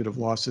magnitude of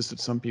losses that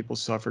some people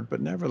suffered,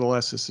 but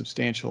nevertheless a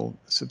substantial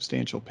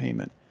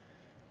payment.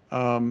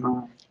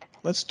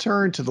 Let's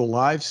turn to the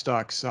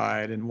livestock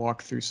side and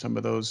walk through some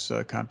of those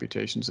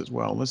computations as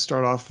well. Let's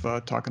start off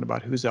talking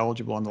about who's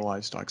eligible on the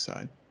livestock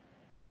side.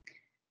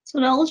 So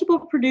an eligible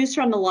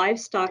producer on the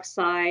livestock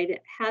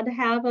side had to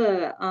have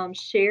a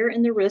share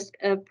in the risk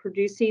of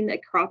producing a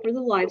crop or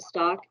the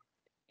livestock,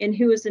 and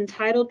who is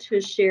entitled to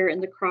a share in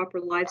the crop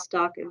or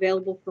livestock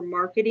available for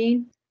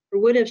marketing, or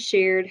would have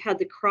shared had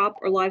the crop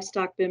or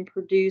livestock been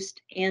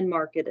produced and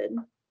marketed.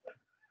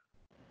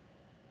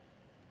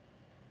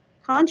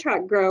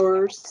 Contract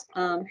growers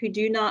who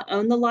do not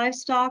own the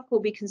livestock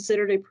will be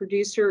considered a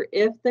producer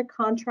if the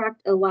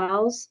contract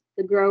allows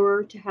the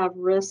grower to have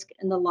risk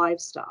in the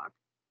livestock.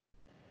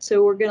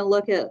 So we're going to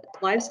look at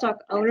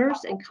livestock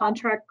owners and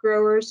contract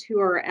growers who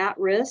are at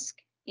risk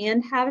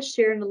and have a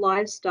share in the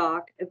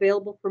livestock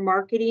available for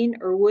marketing,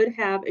 or would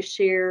have a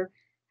share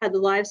had the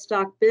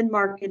livestock been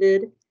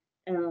marketed,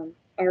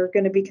 are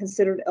going to be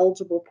considered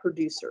eligible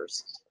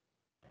producers.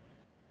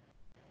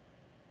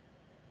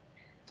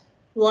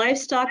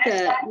 Livestock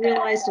that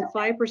realized a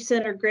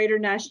 5% or greater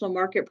national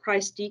market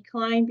price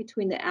decline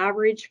between the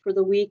average for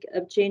the week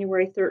of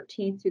January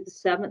 13th through the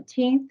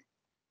 17th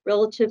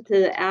relative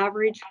to the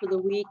average for the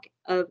week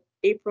of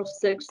April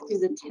 6th through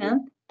the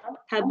 10th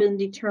have been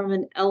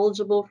determined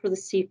eligible for the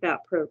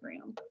CFAP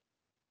program.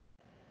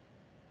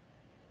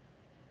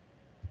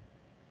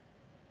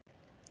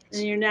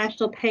 And your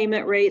national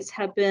payment rates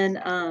have been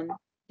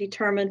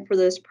determined for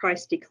those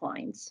price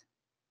declines.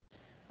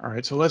 All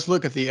right, so let's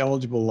look at the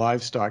eligible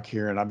livestock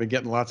here, and I've been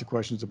getting lots of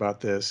questions about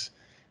this.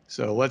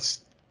 So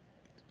let's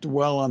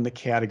dwell on the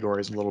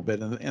categories a little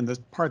bit, and the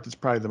part that's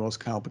probably the most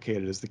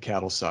complicated is the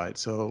cattle side.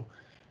 So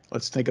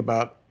let's think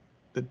about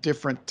the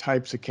different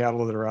types of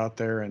cattle that are out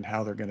there and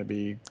how they're going to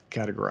be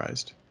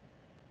categorized.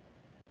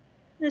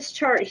 This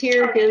chart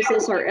here gives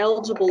us our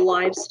eligible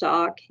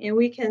livestock, and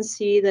we can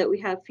see that we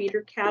have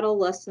feeder cattle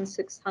less than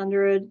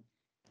 600,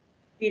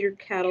 feeder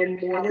cattle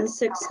more than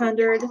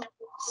 600,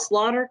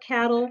 slaughter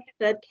cattle,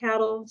 fed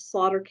cattle,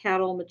 slaughter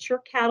cattle,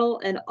 mature cattle,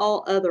 and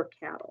all other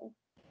cattle.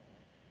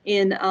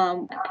 And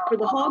for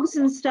the hogs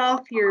and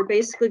stuff, you're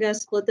basically going to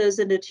split those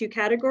into two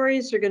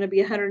categories. They're going to be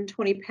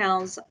 120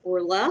 pounds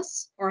or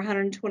less, or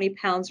 120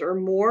 pounds or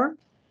more.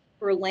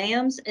 For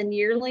lambs and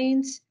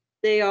yearlings,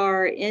 they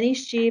are any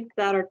sheep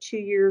that are 2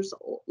 years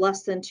old,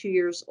 less than 2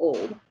 years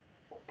old.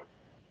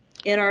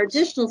 In our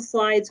additional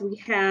slides we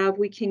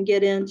can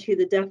get into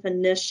the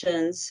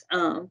definitions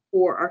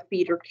for our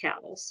feeder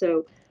cattle.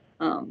 So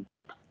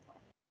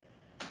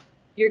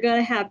you're going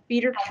to have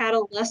feeder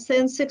cattle less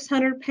than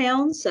 600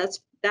 pounds.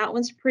 That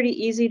one's pretty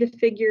easy to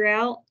figure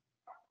out.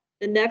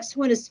 The next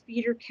one is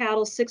feeder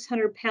cattle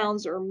 600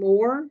 pounds or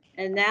more,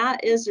 and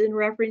that is in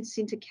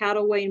referencing to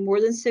cattle weighing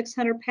more than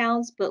 600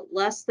 pounds, but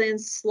less than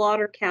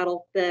slaughter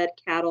cattle, fed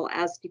cattle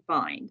as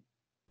defined.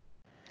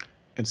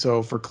 And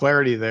so for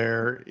clarity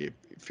there,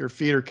 if your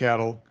feeder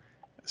cattle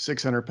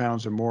 600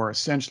 pounds or more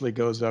essentially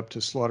goes up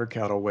to slaughter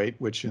cattle weight,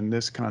 which in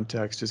this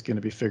context is going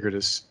to be figured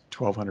as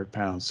 1,200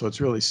 pounds. So it's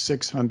really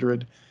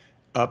 600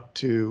 up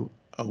to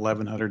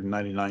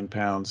 1,199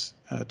 pounds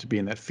to be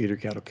in that feeder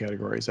cattle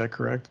category. Is that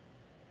correct?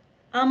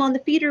 On the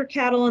feeder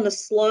cattle and the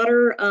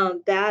slaughter,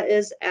 that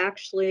is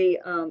actually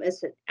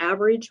it's an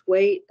average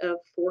weight of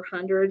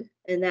 400,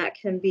 and that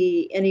can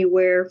be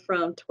anywhere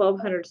from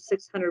 1,200 to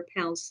 600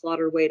 pounds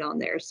slaughter weight on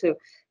there. So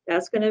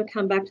that's going to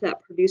come back to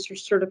that producer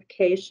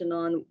certification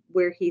on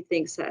where he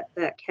thinks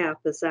that calf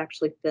is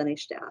actually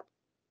finished at.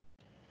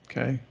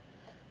 Okay,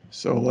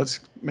 so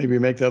let's maybe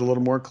make that a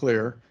little more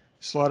clear.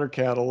 Slaughter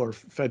cattle or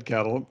fed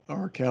cattle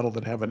are cattle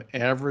that have an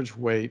average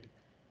weight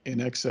in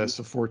excess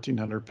of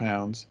 1,400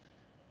 pounds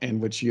and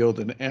which yield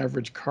an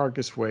average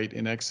carcass weight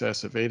in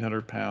excess of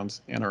 800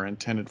 pounds and are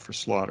intended for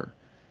slaughter.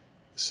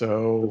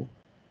 So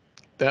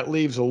that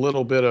leaves a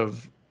little bit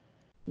of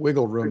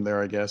wiggle room there,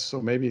 I guess.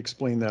 So maybe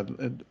explain that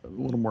a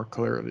little more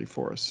clearly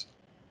for us.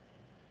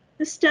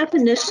 This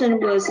definition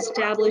was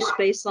established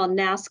based on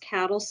NASS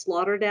cattle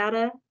slaughter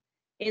data,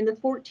 and the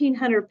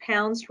 1,400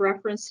 pounds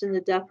referenced in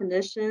the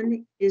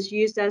definition is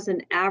used as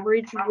an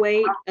average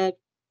weight of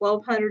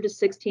 1,200 to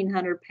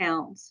 1,600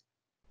 pounds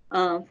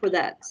for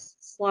that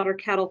slaughter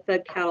cattle,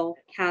 fed cattle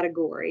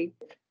category.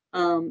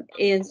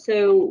 And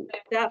so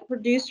that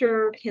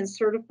producer can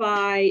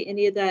certify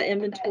any of that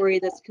inventory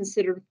that's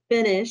considered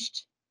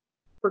finished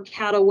for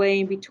cattle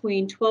weighing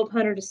between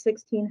 1,200 to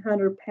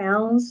 1,600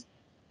 pounds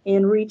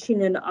and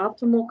reaching an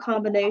optimal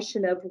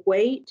combination of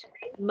weight,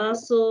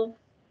 muscle,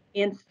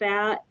 and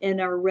fat, and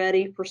are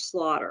ready for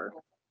slaughter.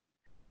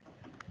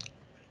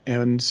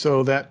 And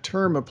so that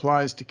term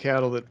applies to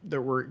cattle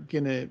that were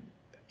gonna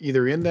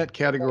either in that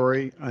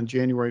category on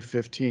January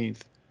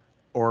 15th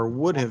or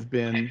would have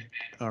been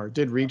or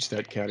did reach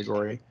that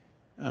category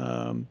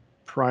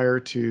prior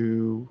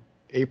to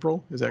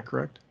April. Is that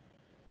correct?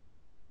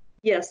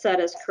 Yes, that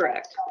is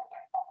correct.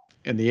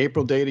 And the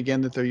April date again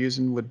that they're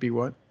using would be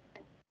what?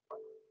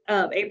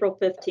 April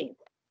 15th.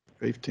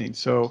 15th.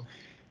 So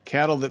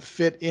cattle that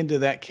fit into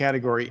that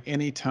category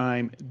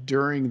anytime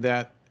during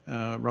that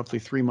roughly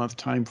 3-month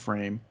time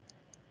frame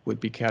would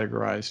be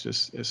categorized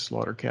as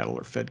slaughter cattle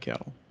or fed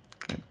cattle.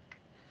 Okay.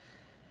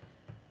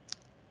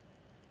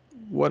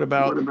 What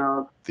about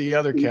the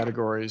other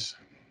categories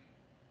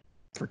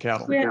for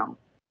cattle?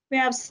 We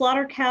have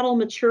slaughter cattle,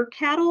 mature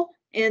cattle,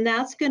 and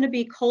that's going to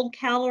be cold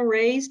cattle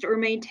raised or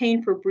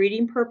maintained for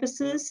breeding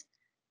purposes,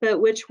 but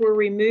which were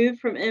removed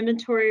from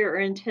inventory or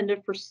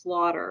intended for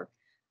slaughter.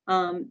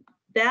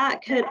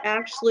 That could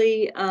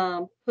actually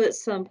put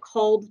some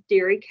culled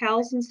dairy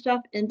cows and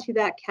stuff into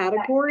that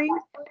category.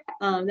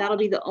 That'll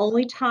be the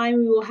only time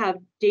we will have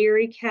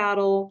dairy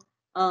cattle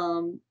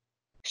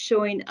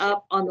showing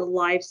up on the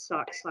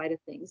livestock side of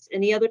things.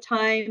 Any other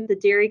time, the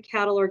dairy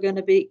cattle are going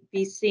to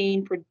be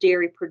seen for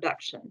dairy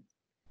production.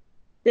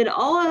 Then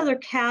all other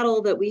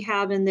cattle that we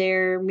have in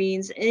there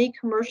means any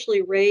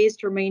commercially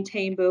raised or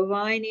maintained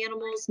bovine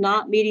animals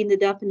not meeting the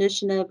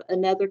definition of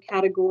another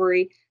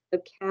category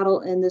of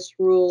cattle in this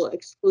rule,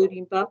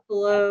 excluding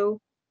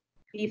buffalo,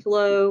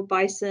 beefalo,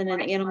 bison,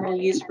 and animal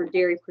used for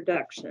dairy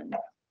production.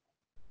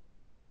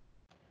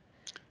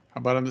 How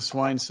about on the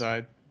swine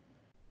side?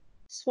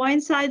 Swine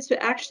side's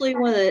actually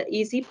one of the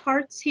easy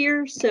parts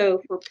here.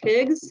 So for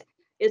pigs,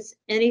 it's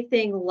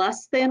anything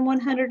less than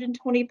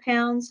 120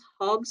 pounds.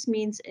 Hogs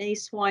means any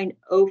swine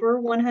over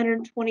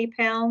 120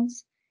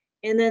 pounds.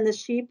 And then the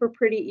sheep are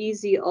pretty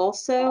easy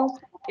also.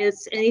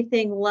 It's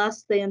anything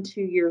less than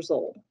 2 years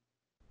old.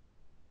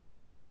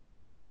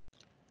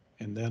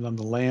 And then on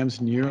the lambs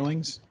and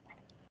yearlings?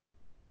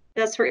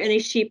 That's for any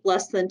sheep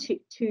less than 2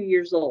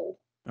 years old.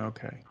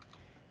 Okay.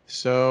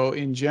 So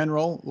in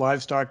general,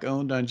 livestock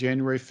owned on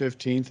January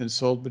 15th and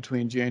sold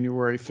between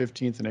January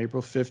 15th and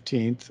April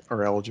 15th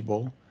are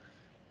eligible.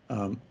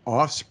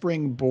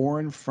 Offspring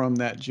born from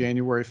that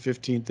January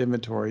 15th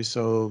inventory,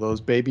 so those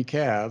baby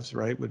calves,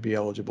 right, would be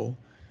eligible,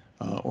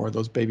 or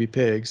those baby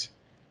pigs.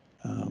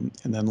 And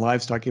then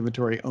livestock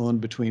inventory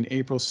owned between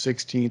April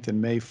 16th and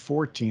May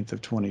 14th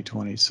of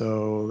 2020.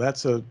 So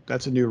that's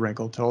a new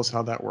wrinkle. Tell us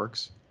how that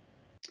works.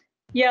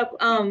 Yep,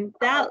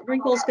 that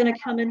wrinkle is going to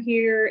come in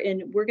here,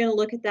 and we're going to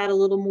look at that a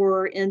little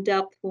more in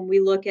depth when we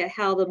look at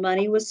how the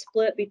money was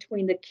split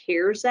between the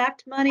CARES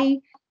Act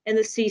money and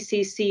the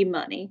CCC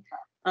money.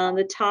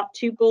 The top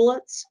 2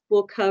 bullets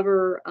will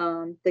cover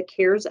the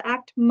CARES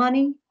Act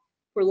money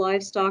for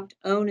livestock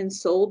owned and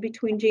sold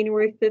between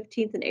January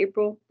 15th and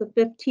April the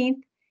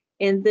 15th.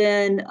 And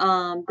then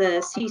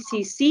the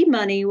CCC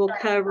money will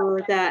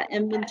cover that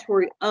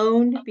inventory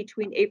owned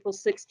between April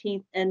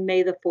 16th and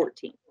May the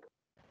 14th.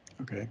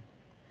 Okay.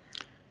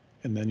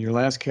 And then your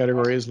last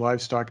category is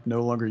livestock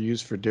no longer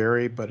used for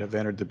dairy but have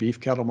entered the beef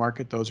cattle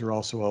market. Those are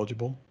also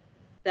eligible.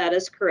 That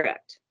is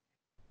correct.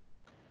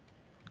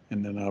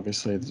 And then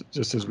obviously,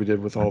 just as we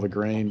did with all the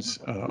grains,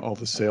 all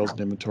the sales and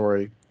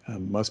inventory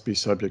must be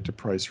subject to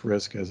price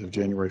risk as of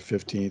January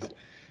 15th.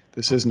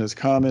 This isn't as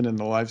common in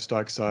the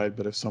livestock side,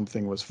 but if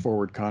something was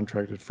forward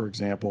contracted, for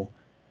example,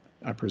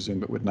 I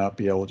presume it would not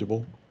be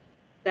eligible.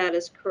 That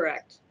is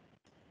correct.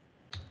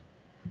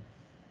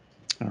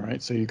 All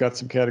right, so you've got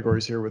some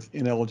categories here with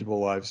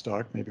ineligible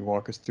livestock. Maybe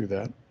walk us through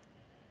that.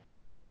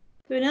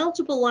 So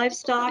ineligible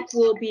livestock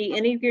will be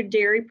any of your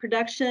dairy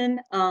production.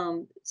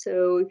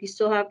 So if you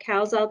still have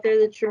cows out there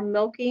that you're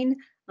milking,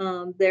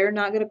 they're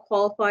not going to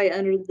qualify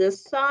under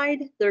this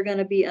side. They're going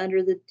to be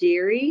under the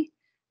dairy.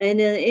 And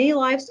then any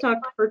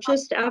livestock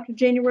purchased after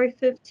January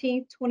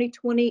 15th,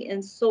 2020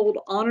 and sold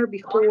on or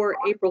before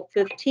April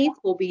 15th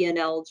will be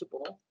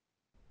ineligible.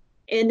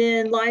 And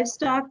then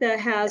livestock that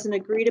has an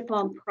agreed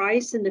upon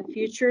price in the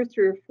future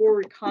through a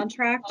forward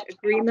contract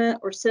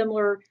agreement or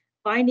similar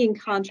binding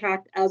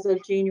contract as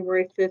of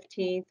January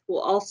 15th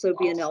will also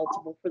be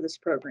ineligible for this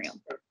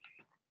program.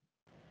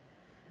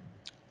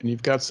 And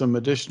you've got some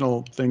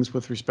additional things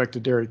with respect to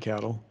dairy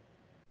cattle.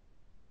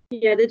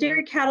 Yeah, the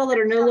dairy cattle that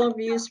are no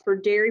longer used for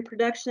dairy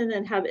production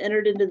and have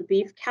entered into the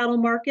beef cattle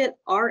market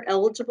are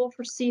eligible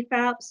for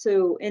CFAP.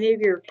 So any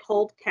of your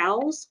culled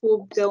cows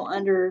will go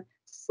under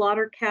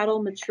slaughter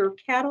cattle, mature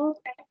cattle.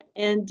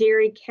 And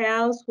dairy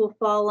calves will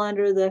fall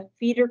under the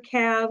feeder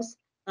calves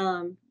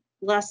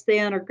less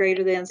than or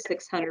greater than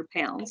 600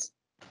 pounds.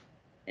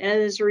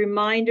 And as a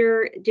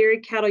reminder, dairy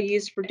cattle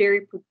used for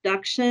dairy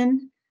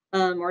production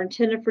or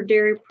intended for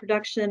dairy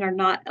production are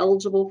not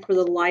eligible for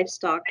the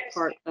livestock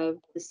part of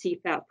the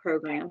CFAP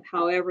program.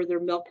 However, their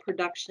milk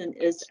production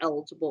is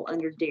eligible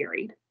under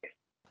dairy.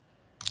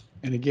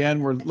 And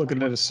again, we're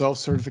looking at a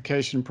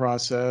self-certification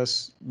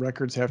process.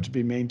 Records have to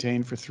be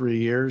maintained for 3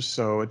 years,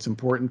 so it's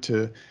important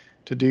to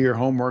do your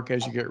homework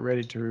as you get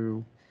ready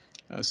to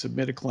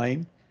submit a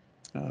claim,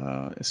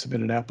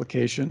 submit an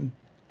application,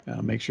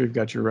 make sure you've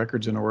got your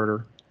records in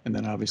order, and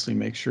then obviously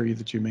make sure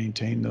that you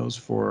maintain those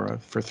for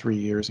 3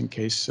 years in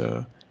case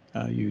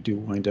you do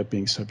wind up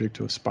being subject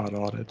to a spot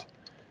audit.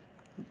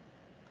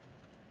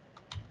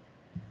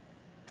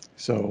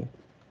 So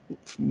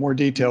more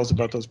details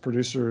about those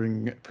producer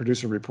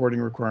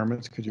reporting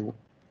requirements. Could you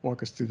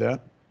walk us through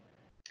that?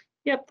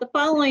 Yep, the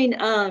following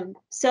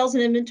sales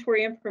and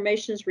inventory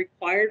information is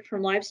required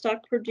from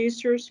livestock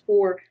producers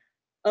for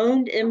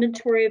owned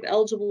inventory of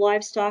eligible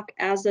livestock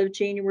as of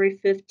January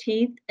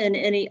 15th and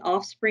any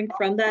offspring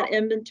from that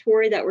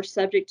inventory that were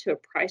subject to a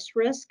price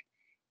risk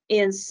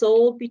and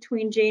sold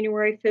between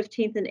January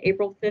 15th and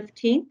April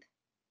 15th.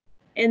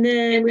 And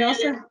then we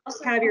also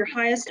have your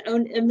highest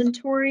owned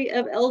inventory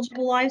of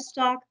eligible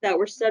livestock that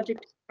were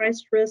subject to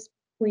price risk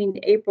between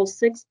April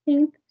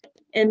 16th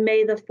and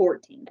May the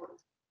 14th.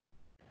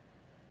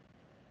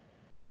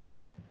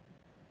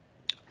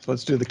 So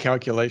let's do the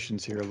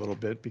calculations here a little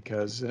bit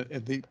because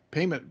the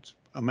payment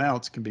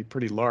amounts can be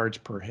pretty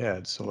large per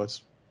head. So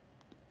let's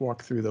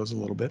walk through those a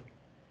little bit.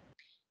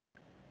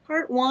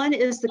 Part 1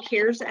 is the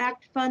CARES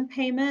Act fund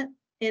payment.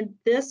 And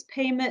this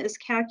payment is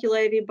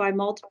calculated by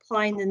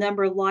multiplying the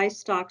number of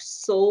livestock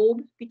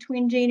sold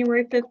between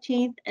January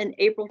 15th and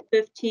April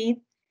 15th.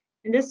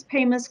 And this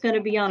payment is going to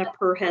be on a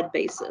per head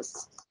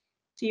basis.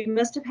 So you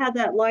must have had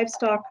that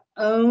livestock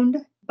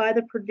owned by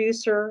the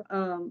producer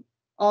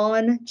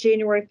on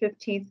January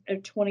 15th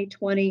of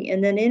 2020,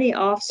 and then any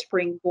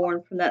offspring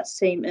born from that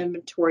same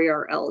inventory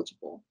are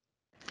eligible.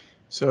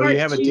 So you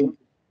have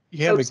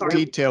a sorry.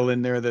 detail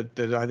in there that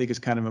I think is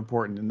kind of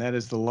important, and that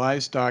is the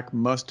livestock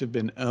must have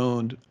been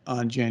owned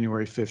on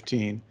January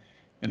 15.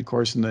 And of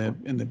course, in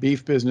the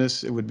beef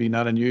business, it would be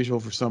not unusual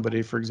for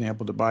somebody, for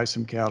example, to buy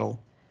some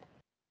cattle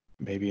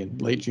maybe in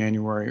late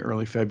January,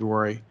 early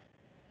February.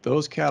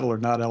 Those cattle are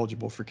not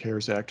eligible for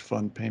CARES Act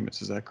fund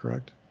payments. Is that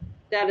correct?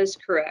 That is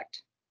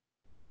correct.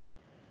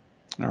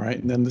 All right.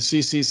 And then the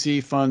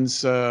CCC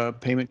funds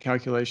payment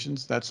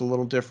calculations, that's a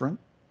little different.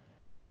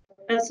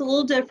 That's a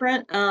little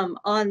different.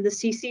 On the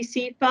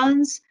CCC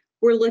funds,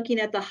 we're looking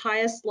at the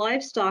highest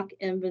livestock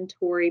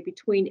inventory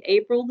between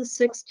April the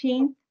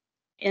 16th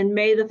and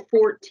May the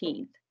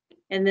 14th.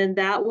 And then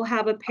that will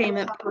have a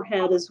payment per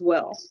head as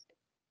well.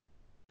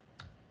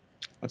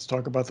 Let's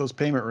talk about those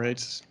payment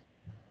rates.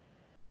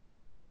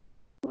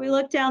 We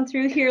look down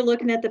through here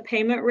looking at the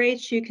payment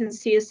rates, you can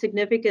see a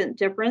significant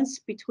difference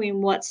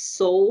between what's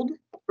sold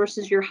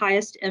versus your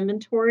highest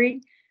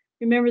inventory.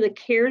 Remember, the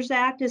CARES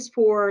Act is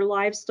for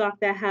livestock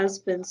that has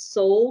been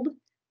sold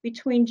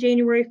between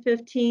January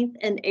 15th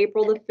and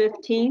April the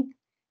 15th.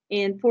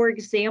 And for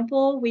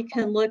example, we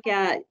can look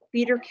at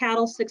feeder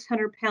cattle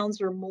 600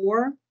 pounds or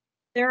more.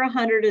 They're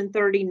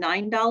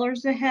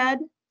 $139 a head.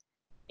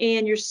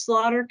 And your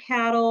slaughter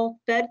cattle,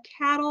 fed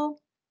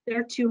cattle,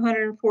 they're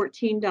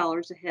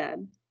 $214 a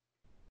head.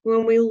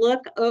 When we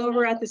look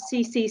over at the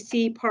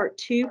CCC Part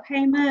 2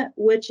 payment,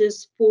 which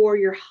is for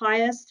your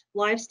highest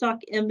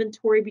livestock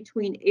inventory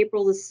between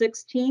April the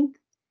 16th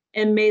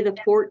and May the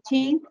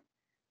 14th,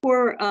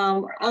 for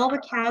all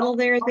the cattle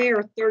there, they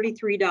are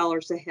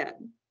 $33 a head.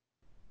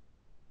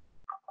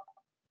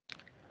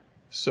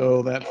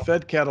 So that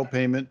fed cattle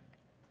payment,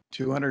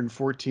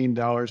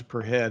 $214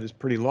 per head, is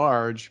pretty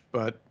large,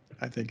 but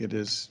I think it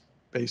is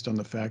based on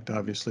the fact,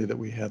 obviously, that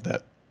we had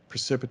that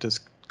precipitous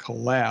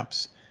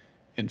collapse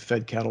in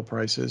fed cattle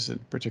prices,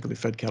 and particularly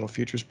fed cattle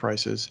futures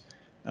prices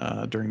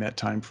during that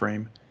time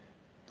frame.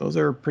 Those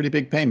are pretty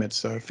big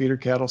payments. Feeder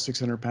cattle,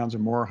 600 pounds or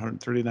more,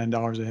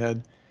 $139 a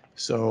head.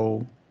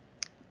 So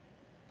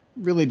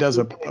really goes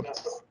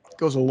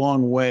a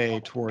long way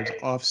towards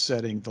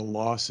offsetting the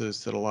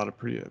losses that a lot of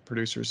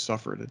producers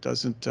suffered. It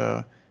doesn't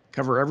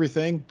cover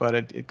everything, but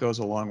it goes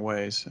a long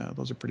ways.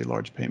 Those are pretty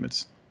large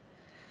payments.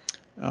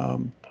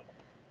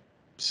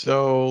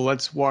 So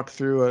let's walk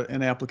through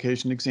an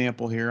application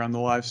example here on the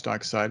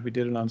livestock side. We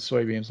did it on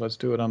soybeans. Let's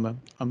do it on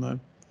the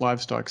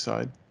livestock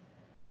side.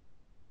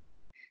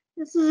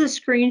 This is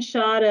a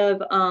screenshot of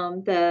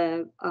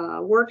the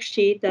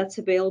worksheet that's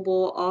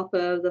available off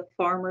of the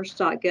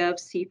farmers.gov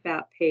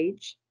CFAP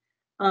page.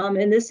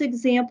 In this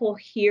example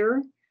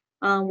here,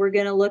 we're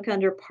going to look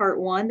under Part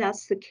 1.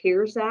 That's the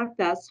CARES Act.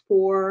 That's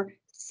for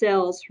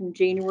sales from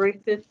January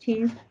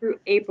 15th through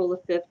April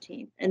the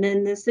 15th. And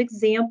in this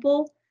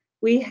example,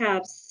 we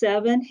have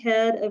 7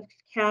 head of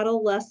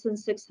cattle less than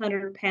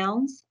 600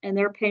 pounds, and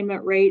their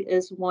payment rate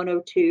is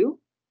 102.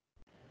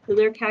 So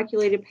their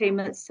calculated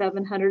payment is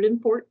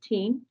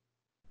 714.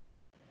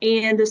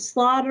 And the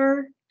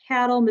slaughter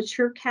cattle,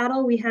 mature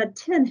cattle, we had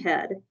 10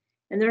 head,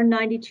 and they're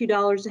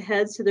 $92 a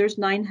head, so there's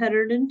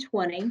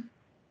 920.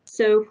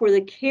 So for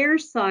the care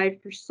side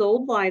for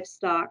sold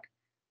livestock,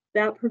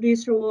 that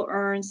producer will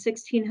earn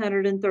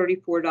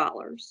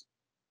 $1,634.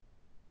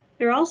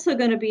 They're also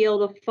going to be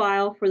able to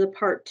file for the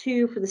Part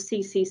 2 for the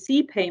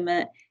CCC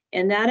payment,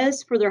 and that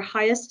is for their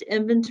highest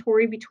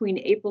inventory between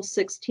April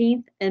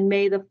 16th and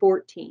May the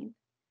 14th.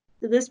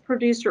 So this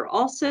producer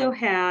also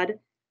had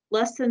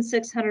less than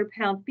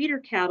 600-pound feeder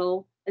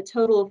cattle, a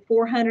total of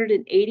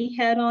 480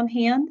 head on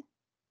hand.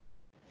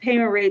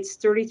 Payment rate's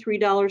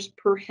 $33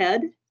 per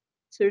head,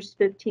 so there's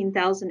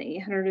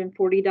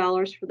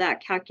 $15,840 for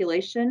that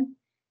calculation.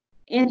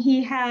 And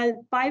he had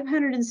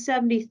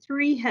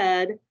 573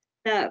 head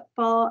that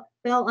fell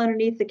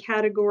underneath the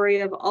category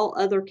of all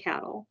other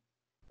cattle.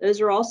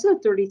 Those are also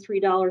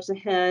 $33 a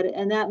head,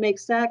 and that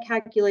makes that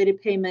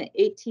calculated payment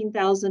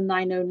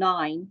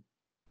 $18,909.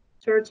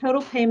 So our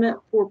total payment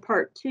for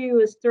Part 2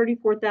 is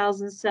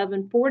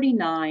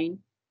 $34,749.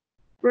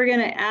 We're going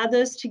to add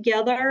those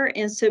together,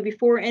 and so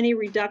before any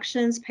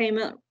reductions,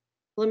 payment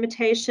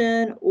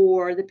limitation,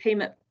 or the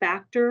payment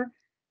factor,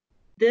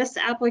 this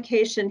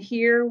application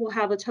here will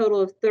have a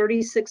total of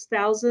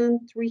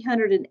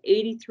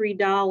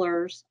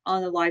 $36,383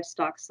 on the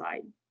livestock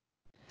side.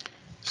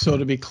 So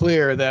to be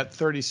clear, that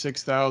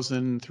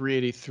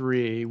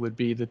 36,383 would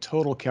be the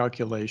total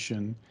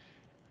calculation,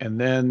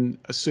 and then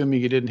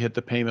assuming you didn't hit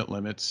the payment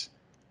limits,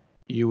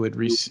 you would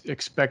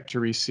expect to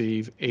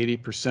receive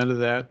 80% of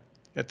that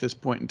at this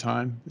point in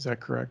time. Is that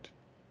correct?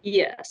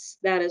 Yes,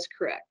 that is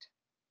correct.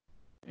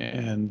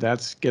 And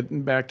that's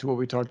getting back to what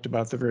we talked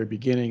about at the very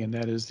beginning, and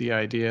that is the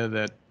idea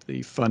that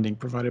the funding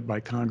provided by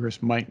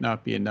Congress might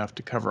not be enough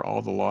to cover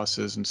all the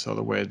losses. And so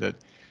the way that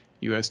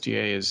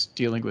USDA is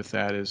dealing with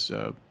that is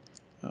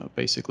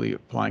basically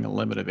applying a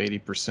limit of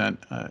 80%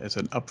 as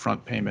an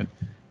upfront payment,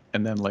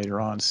 and then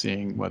later on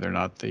seeing whether or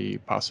not the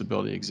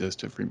possibility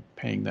exists of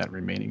paying that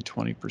remaining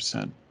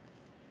 20%.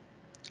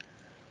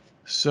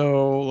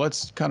 So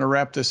let's kind of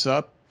wrap this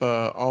up.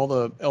 All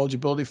the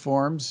eligibility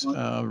forms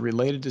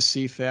related to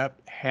CFAP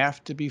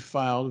have to be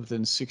filed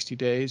within 60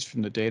 days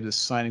from the date of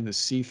signing the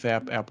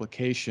CFAP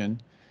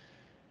application.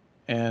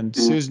 And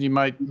Susan, you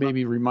might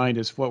maybe remind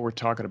us what we're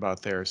talking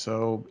about there.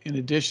 So in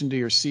addition to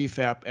your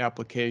CFAP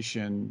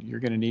application, you're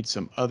going to need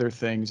some other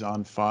things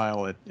on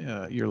file at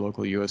your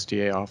local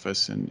USDA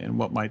office, and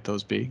what might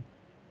those be?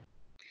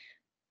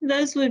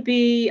 Those would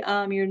be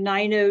your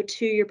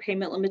 902, your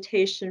payment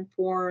limitation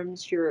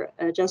forms, your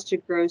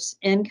adjusted gross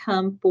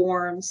income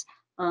forms.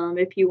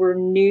 If you were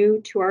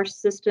new to our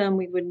system,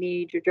 we would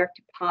need your direct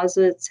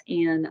deposits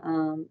and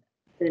an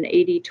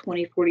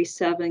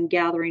 80-20-47,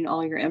 gathering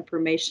all your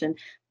information.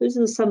 Those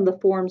are some of the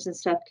forms and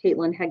stuff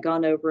Caitlin had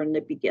gone over in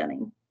the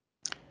beginning.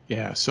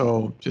 Yeah,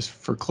 so just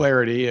for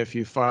clarity, if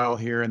you file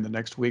here in the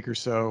next week or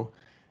so,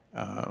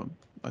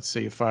 let's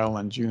say you file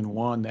on June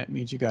 1, that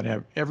means you got to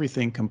have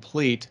everything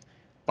complete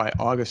by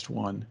August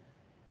 1.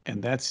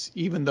 And that's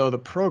even though the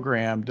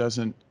program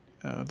doesn't,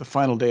 the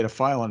final day to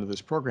file under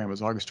this program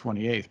is August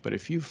 28th. But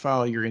if you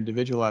file your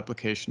individual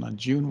application on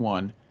June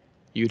 1,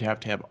 you'd have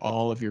to have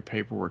all of your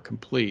paperwork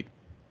complete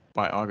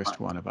by August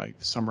 1. Have I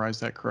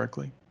summarized that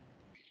correctly?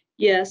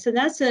 Yes, and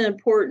that's an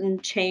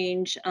important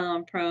change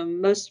from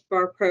most of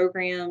our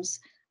programs.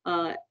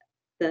 The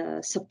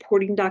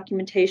supporting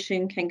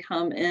documentation can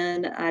come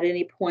in at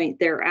any point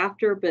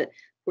thereafter, but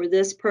for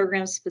this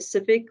program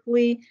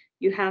specifically,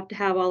 you have to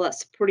have all that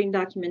supporting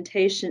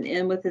documentation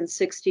in within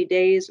 60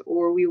 days,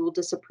 or we will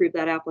disapprove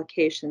that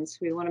application. So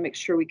we want to make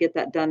sure we get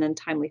that done in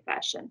timely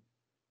fashion.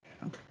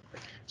 Yeah.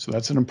 So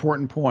that's an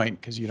important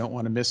point because you don't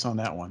want to miss on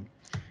that one.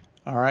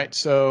 All right,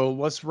 so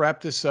let's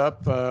wrap this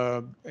up.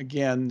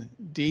 Again,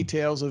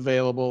 details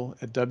available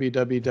at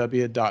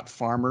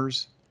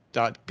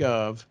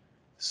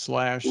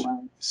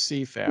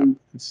www.farmers.gov/CFAP, and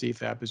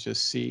CFAP is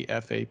just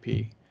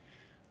CFAP.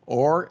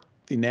 Or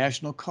the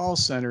National Call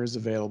Center is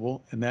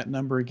available, and that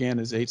number again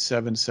is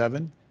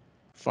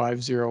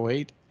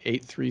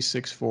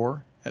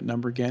 877-508-8364. That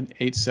number again,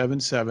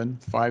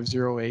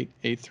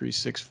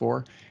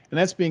 877-508-8364. And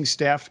that's being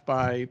staffed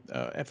by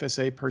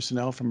FSA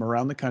personnel from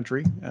around the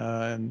country.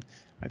 And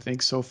I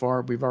think so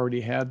far we've already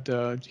had,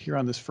 here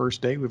on this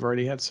first day, we've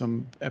already had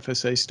some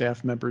FSA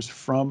staff members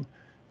from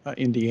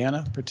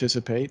Indiana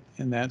participate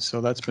in that.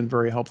 So that's been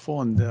very helpful.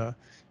 And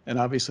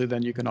obviously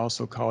then you can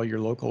also call your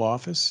local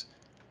office.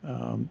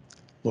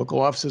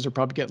 Local offices are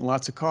probably getting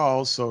lots of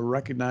calls, so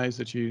recognize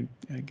that you're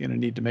going to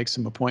need to make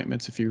some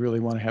appointments if you really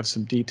want to have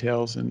some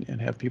details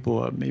and have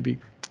people, maybe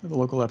the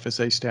local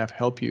FSA staff,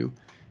 help you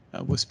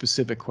with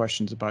specific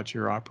questions about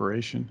your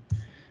operation.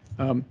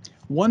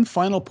 One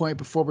final point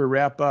before we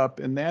wrap up,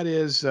 and that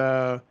is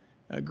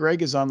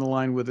Greg is on the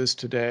line with us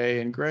today.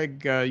 And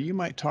Greg, you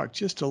might talk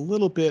just a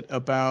little bit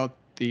about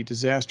the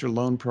disaster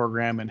loan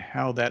program and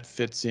how that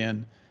fits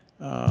in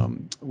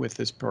with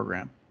this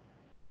program.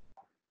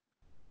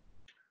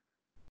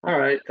 All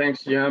right,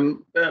 thanks,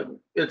 Jim.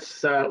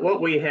 It's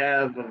what we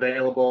have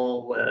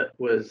available it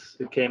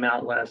came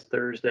out last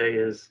Thursday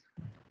is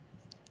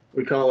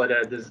we call it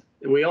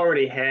we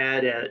already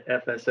had at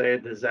FSA a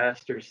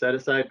disaster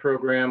set-aside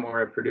program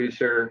where a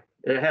producer,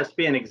 it has to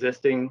be an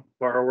existing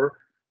borrower,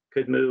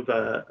 could move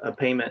a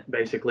payment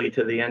basically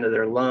to the end of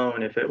their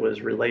loan if it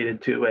was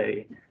related to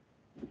a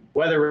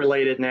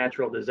weather-related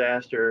natural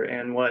disaster.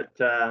 And what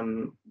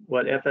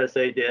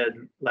FSA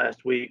did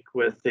last week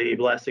with the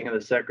blessing of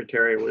the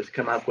secretary was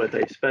come up with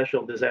a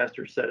special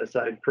disaster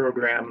set-aside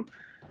program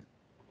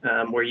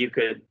where you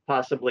could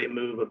possibly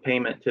move a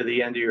payment to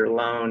the end of your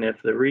loan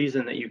if the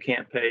reason that you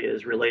can't pay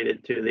is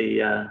related to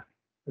the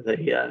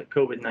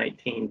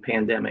COVID-19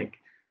 pandemic.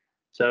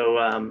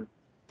 So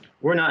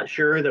we're not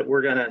sure that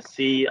we're going to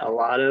see a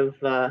lot of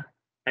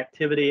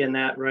activity in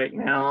that right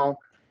now,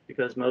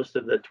 because most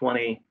of the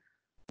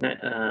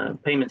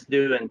payments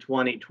due in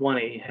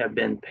 2020 have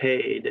been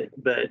paid,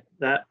 but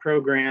that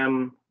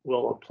program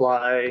will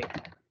apply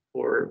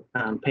for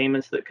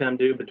payments that come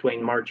due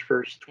between March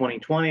 1st,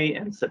 2020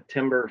 and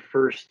September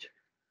 1st,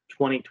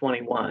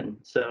 2021.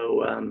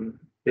 So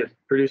if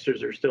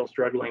producers are still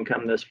struggling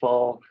come this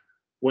fall,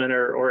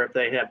 winter, or if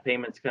they have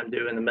payments come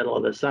due in the middle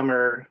of the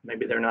summer,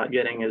 maybe they're not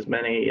getting as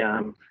many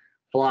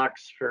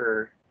flocks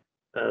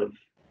of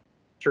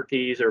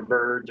turkeys or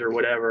birds or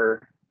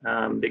whatever,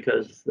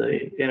 because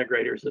the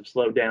integrators have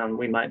slowed down,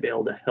 we might be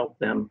able to help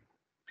them.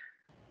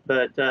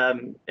 But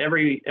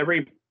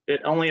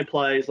it only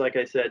applies, like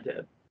I said,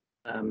 to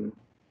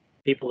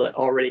people that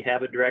already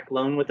have a direct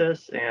loan with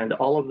us, and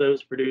all of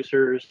those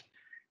producers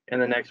in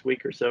the next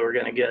week or so are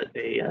going to get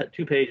a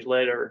 2-page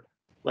letter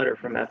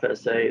from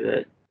FSA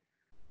that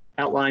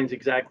outlines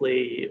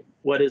exactly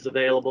what is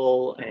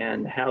available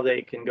and how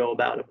they can go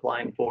about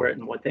applying for it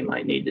and what they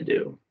might need to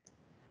do.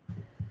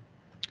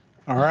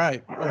 All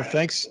right. Well,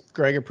 thanks,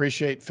 Greg.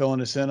 Appreciate filling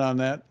us in on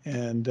that.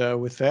 And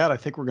with that, I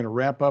think we're going to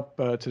wrap up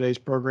today's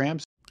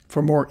programs.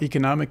 For more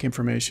economic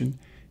information,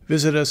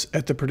 visit us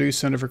at the Purdue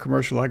Center for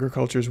Commercial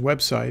Agriculture's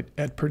website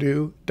at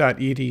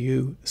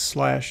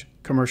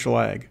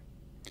purdue.edu/commercialag.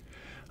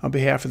 On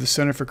behalf of the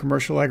Center for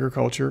Commercial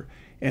Agriculture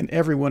and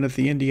everyone at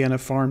the Indiana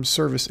Farm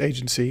Service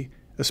Agency,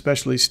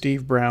 especially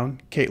Steve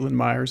Brown, Caitlin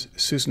Myers,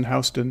 Susan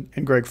Houston,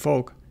 and Greg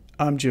Folk,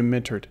 I'm Jim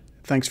Mintert.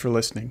 Thanks for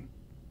listening.